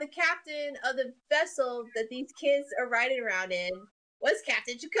apparently, the captain of the vessel that these kids are riding around in was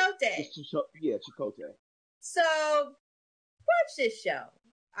Captain Chakotay. Yeah, Chakotay. So, watch this show.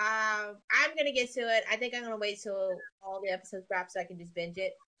 I'm gonna get to it. I think I'm gonna wait till all the episodes wrap so I can just binge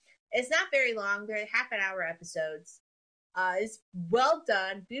it. It's not very long; they're half an hour episodes. It's well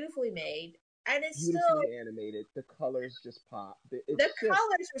done, beautifully made, and it's still Beautifully animated. The colors just pop. the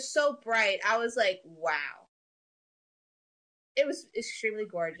colors were so bright. I was like, wow. It was extremely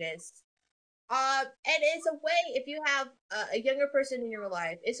gorgeous. And it's a way if you have a younger person in your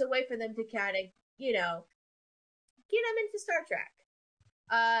life, it's a way for them to kind of, get them into Star Trek.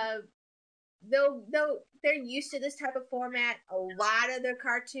 Uh, they're used to this type of format. A lot of their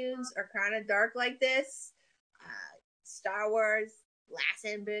cartoons are kind of dark like this. Star Wars,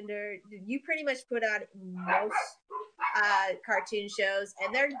 Glass and Bender. You pretty much put on most cartoon shows,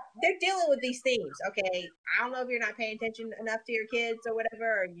 and they're dealing with these themes. Okay, I don't know if you're not paying attention enough to your kids or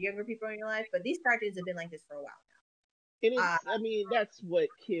whatever, or younger people in your life, but these cartoons have been like this for a while And now. I mean, that's what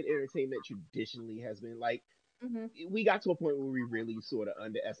kid entertainment traditionally has been. Like, Mm-hmm. we got to a point where we really sort of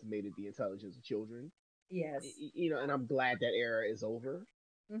underestimated the intelligence of children. Yes. And I'm glad that era is over.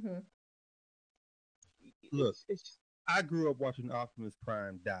 Mm-hmm. Look, I grew up watching Optimus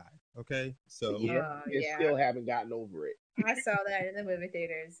Prime die. Okay, so yeah, you still haven't gotten over it. I saw that in the movie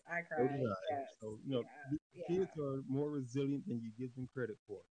theaters. I so cried. did I. Yes. So Yeah. kids are more resilient than you give them credit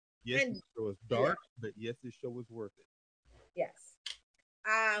for. Yes, And this show is dark, but yes, this show is worth it. yes.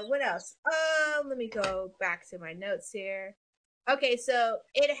 What else? Let me go back to my notes here. Okay, so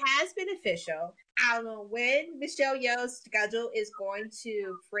it has been official. I don't know when Michelle Yeoh's schedule is going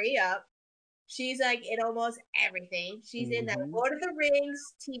to free up. She's like in almost everything. She's in that Lord of the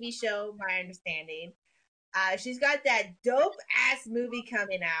Rings TV show, my understanding. She's got that dope ass movie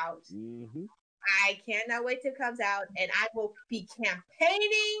coming out. Mm-hmm. I cannot wait till it comes out, and I will be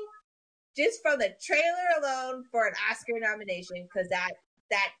campaigning just from the trailer alone for an Oscar nomination because that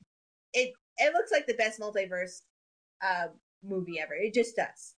it looks like the best multiverse movie ever. It just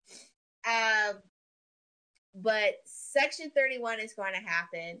does. But Section 31 is going to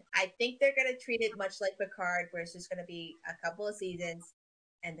happen. I think they're going to treat it much like Picard, where it's just going to be a couple of seasons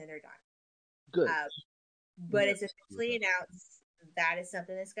and then they're done. Good. But it's officially announced that is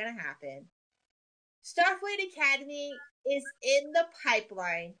something that's going to happen. Starfleet Academy is in the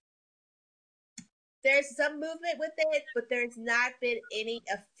pipeline. There's some movement with it, but there's not been any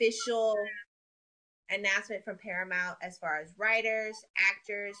official announcement from Paramount as far as writers,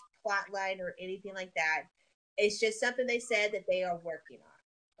 actors, plotline, or anything like that. It's just something they said that they are working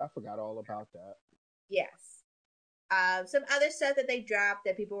on. I forgot all about that. Yes. Some other stuff that they dropped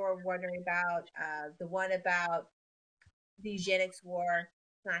that people were wondering about. The one about the eugenics war,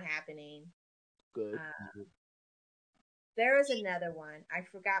 not happening. Good. There was another one. I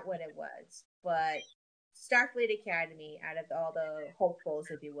forgot what it was, but Starfleet Academy, out of all the hopefuls,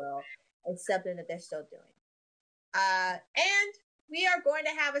 if you will, it's something that they're still doing. And we are going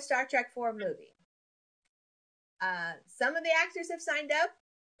to have a Star Trek 4 movie. Some of the actors have signed up.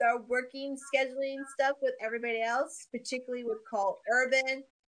 They're working, scheduling stuff with everybody else, particularly with Carl Urban.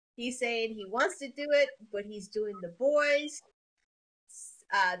 He's saying he wants to do it, but he's doing The Boys.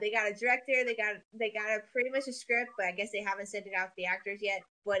 They got a director. They got a pretty much a script, but I guess they haven't sent it out to the actors yet.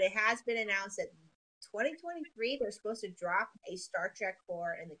 But it has been announced that 2023 they're supposed to drop a Star Trek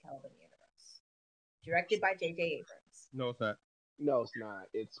 4 in the Kelvin universe, directed by J.J. Abrams. No, it's not. No, it's not.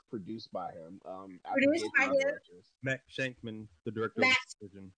 It's produced by him. I Produced forget by who the him. director is. Matt Shankman, the director of Matt.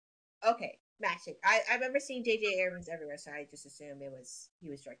 Decision. Okay, matching. I remember seeing J.J. Abrams everywhere, so I just assumed he was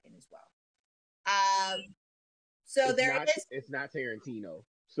directing as well. So It's there not. is. It's not Tarantino.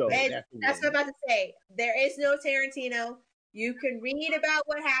 So And that's a that's what win. I'm about to say. There is no Tarantino. You can read about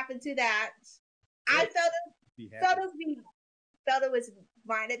what happened to that. I felt it was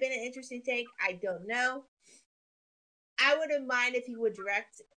might have been an interesting take. I don't know. I wouldn't mind if he would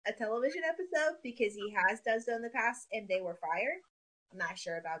direct a television episode because he has done so in the past and they were fired. I'm not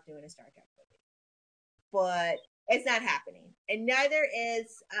sure about doing a Star Trek movie, but it's not happening. And neither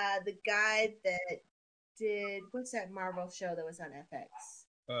is the guy that did what's that Marvel show that was on FX?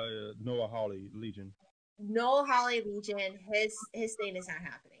 Noah Hawley, Legion. Noah Hawley Legion. His thing is not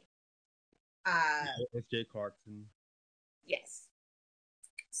happening. S.J. Clarkson. Yes.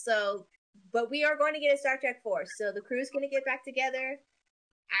 So, but we are going to get a Star Trek 4. So the crew's going to get back together.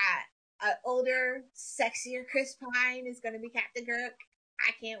 An older, sexier Chris Pine is going to be Captain Kirk.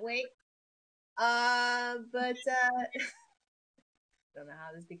 I can't wait. But don't know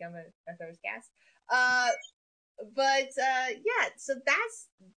how this become a thirst cast. But yeah. So that's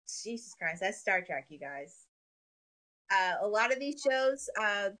Jesus Christ. That's Star Trek, you guys. A lot of these shows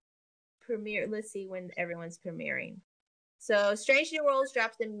premiere. Let's see when everyone's premiering. So Strange New Worlds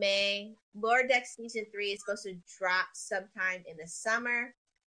drops in May. Lower Decks season 3 is supposed to drop sometime in the summer.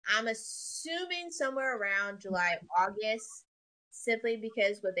 I'm assuming somewhere around July, August, simply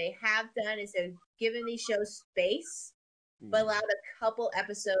because what they have done is they've given these shows space, but allowed a couple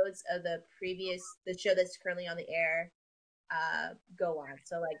episodes of the show that's currently on the air go on.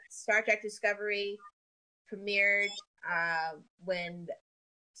 So like Star Trek Discovery premiered when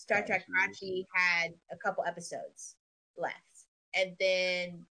Star Trek Prodigy had a couple episodes left. And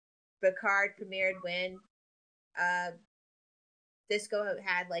then Picard premiered when Disco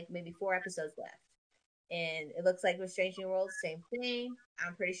had like maybe 4 episodes left. And it looks like with Strange New Worlds, same thing.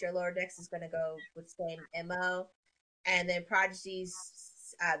 I'm pretty sure Lower Decks is going to go with same MO. And then Prodigy's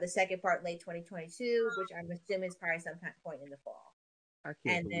the second part late 2022, which I'm assuming is probably some point in the fall. I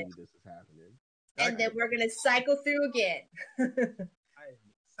can't believe this is happening. And then we're going to cycle through again. I am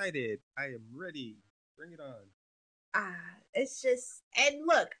excited. I am ready. Bring it on. It's just, and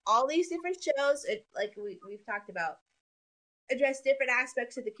look, all these different shows, like we've talked about, address different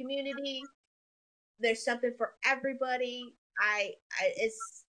aspects of the community. There's something for everybody.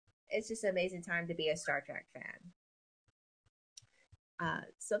 It's just an amazing time to be a Star Trek fan.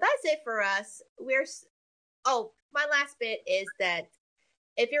 So that's it for us. My last bit is that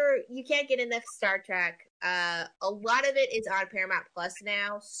if you can't get enough Star Trek, a lot of it is on Paramount Plus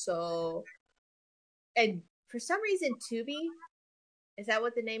now. So, and for some reason, Tubi, is that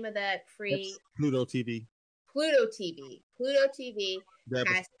what the name of that free? Pluto TV. Pluto TV has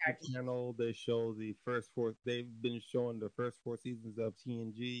Star Trek. Channel. They show the first 4. They've been showing the first 4 seasons of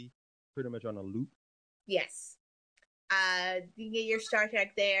TNG pretty much on a loop. Yes. You can get your Star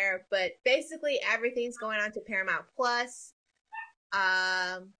Trek there, but basically everything's going on to Paramount Plus.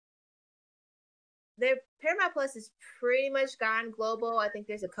 Their Paramount Plus is pretty much gone global. I think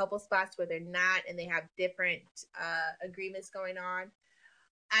there's a couple spots where they're not, and they have different agreements going on.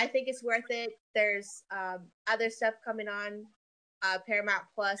 I think it's worth it. There's other stuff coming on Paramount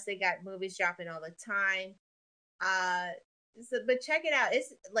Plus. They got movies dropping all the time. But check it out.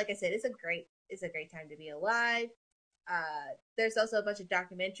 It's like I said, it's a great time to be alive. There's also a bunch of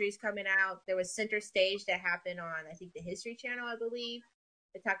documentaries coming out. There was Center Stage that happened on, I think, the History Channel, I believe.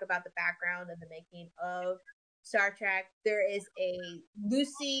 They talk about the background of the making of Star Trek. There is a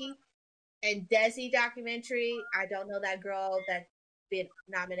Lucy and Desi documentary. I don't know that girl that's been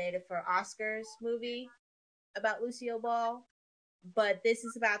nominated for Oscars movie about Lucille Ball, but this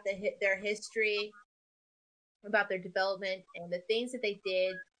is about their history, about their development, and the things that they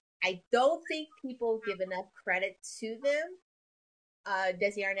did. I don't think people give enough credit to them,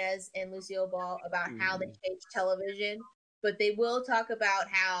 Desi Arnaz and Lucille Ball, about how they changed television. But they will talk about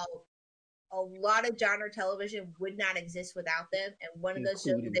how a lot of genre television would not exist without them. And one of those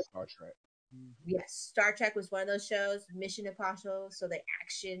shows, Star Trek. Yes, Star Trek was one of those shows. Mission Impossible, so the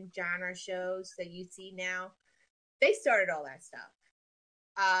action genre shows that you see now, they started all that stuff,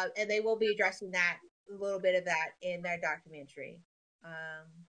 and they will be addressing that a little bit of that in their documentary.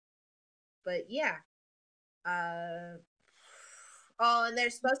 But yeah, and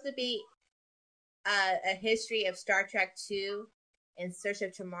there's supposed to be a history of Star Trek 2 In Search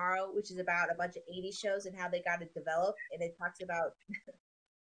of Tomorrow, which is about a bunch of 80s shows and how they got it developed. And it talks about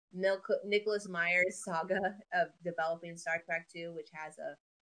Nicholas Meyer's saga of developing Star Trek 2, which has a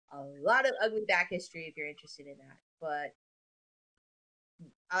lot of ugly back history if you're interested in that. But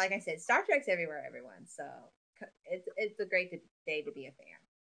like I said, Star Trek's everywhere, everyone. So it's a great day to be a fan.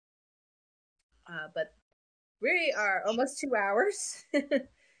 But we are almost 2 hours,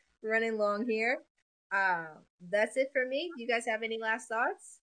 running long here. That's it for me. Do you guys have any last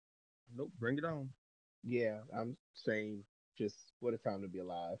thoughts? Nope, bring it on. Yeah, I'm saying just what a time to be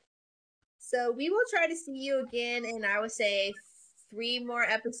alive. So we will try to see you again in, I would say, 3 more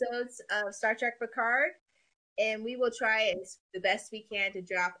episodes of Star Trek Picard, and we will try the best we can to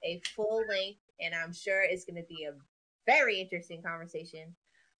drop a full length. And I'm sure it's going to be a very interesting conversation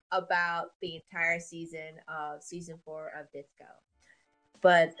about the entire season of season 4 of Disco.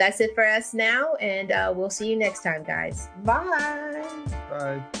 But that's it for us now, and we'll see you next time, guys. Bye.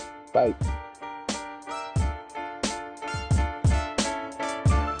 Bye. Bye.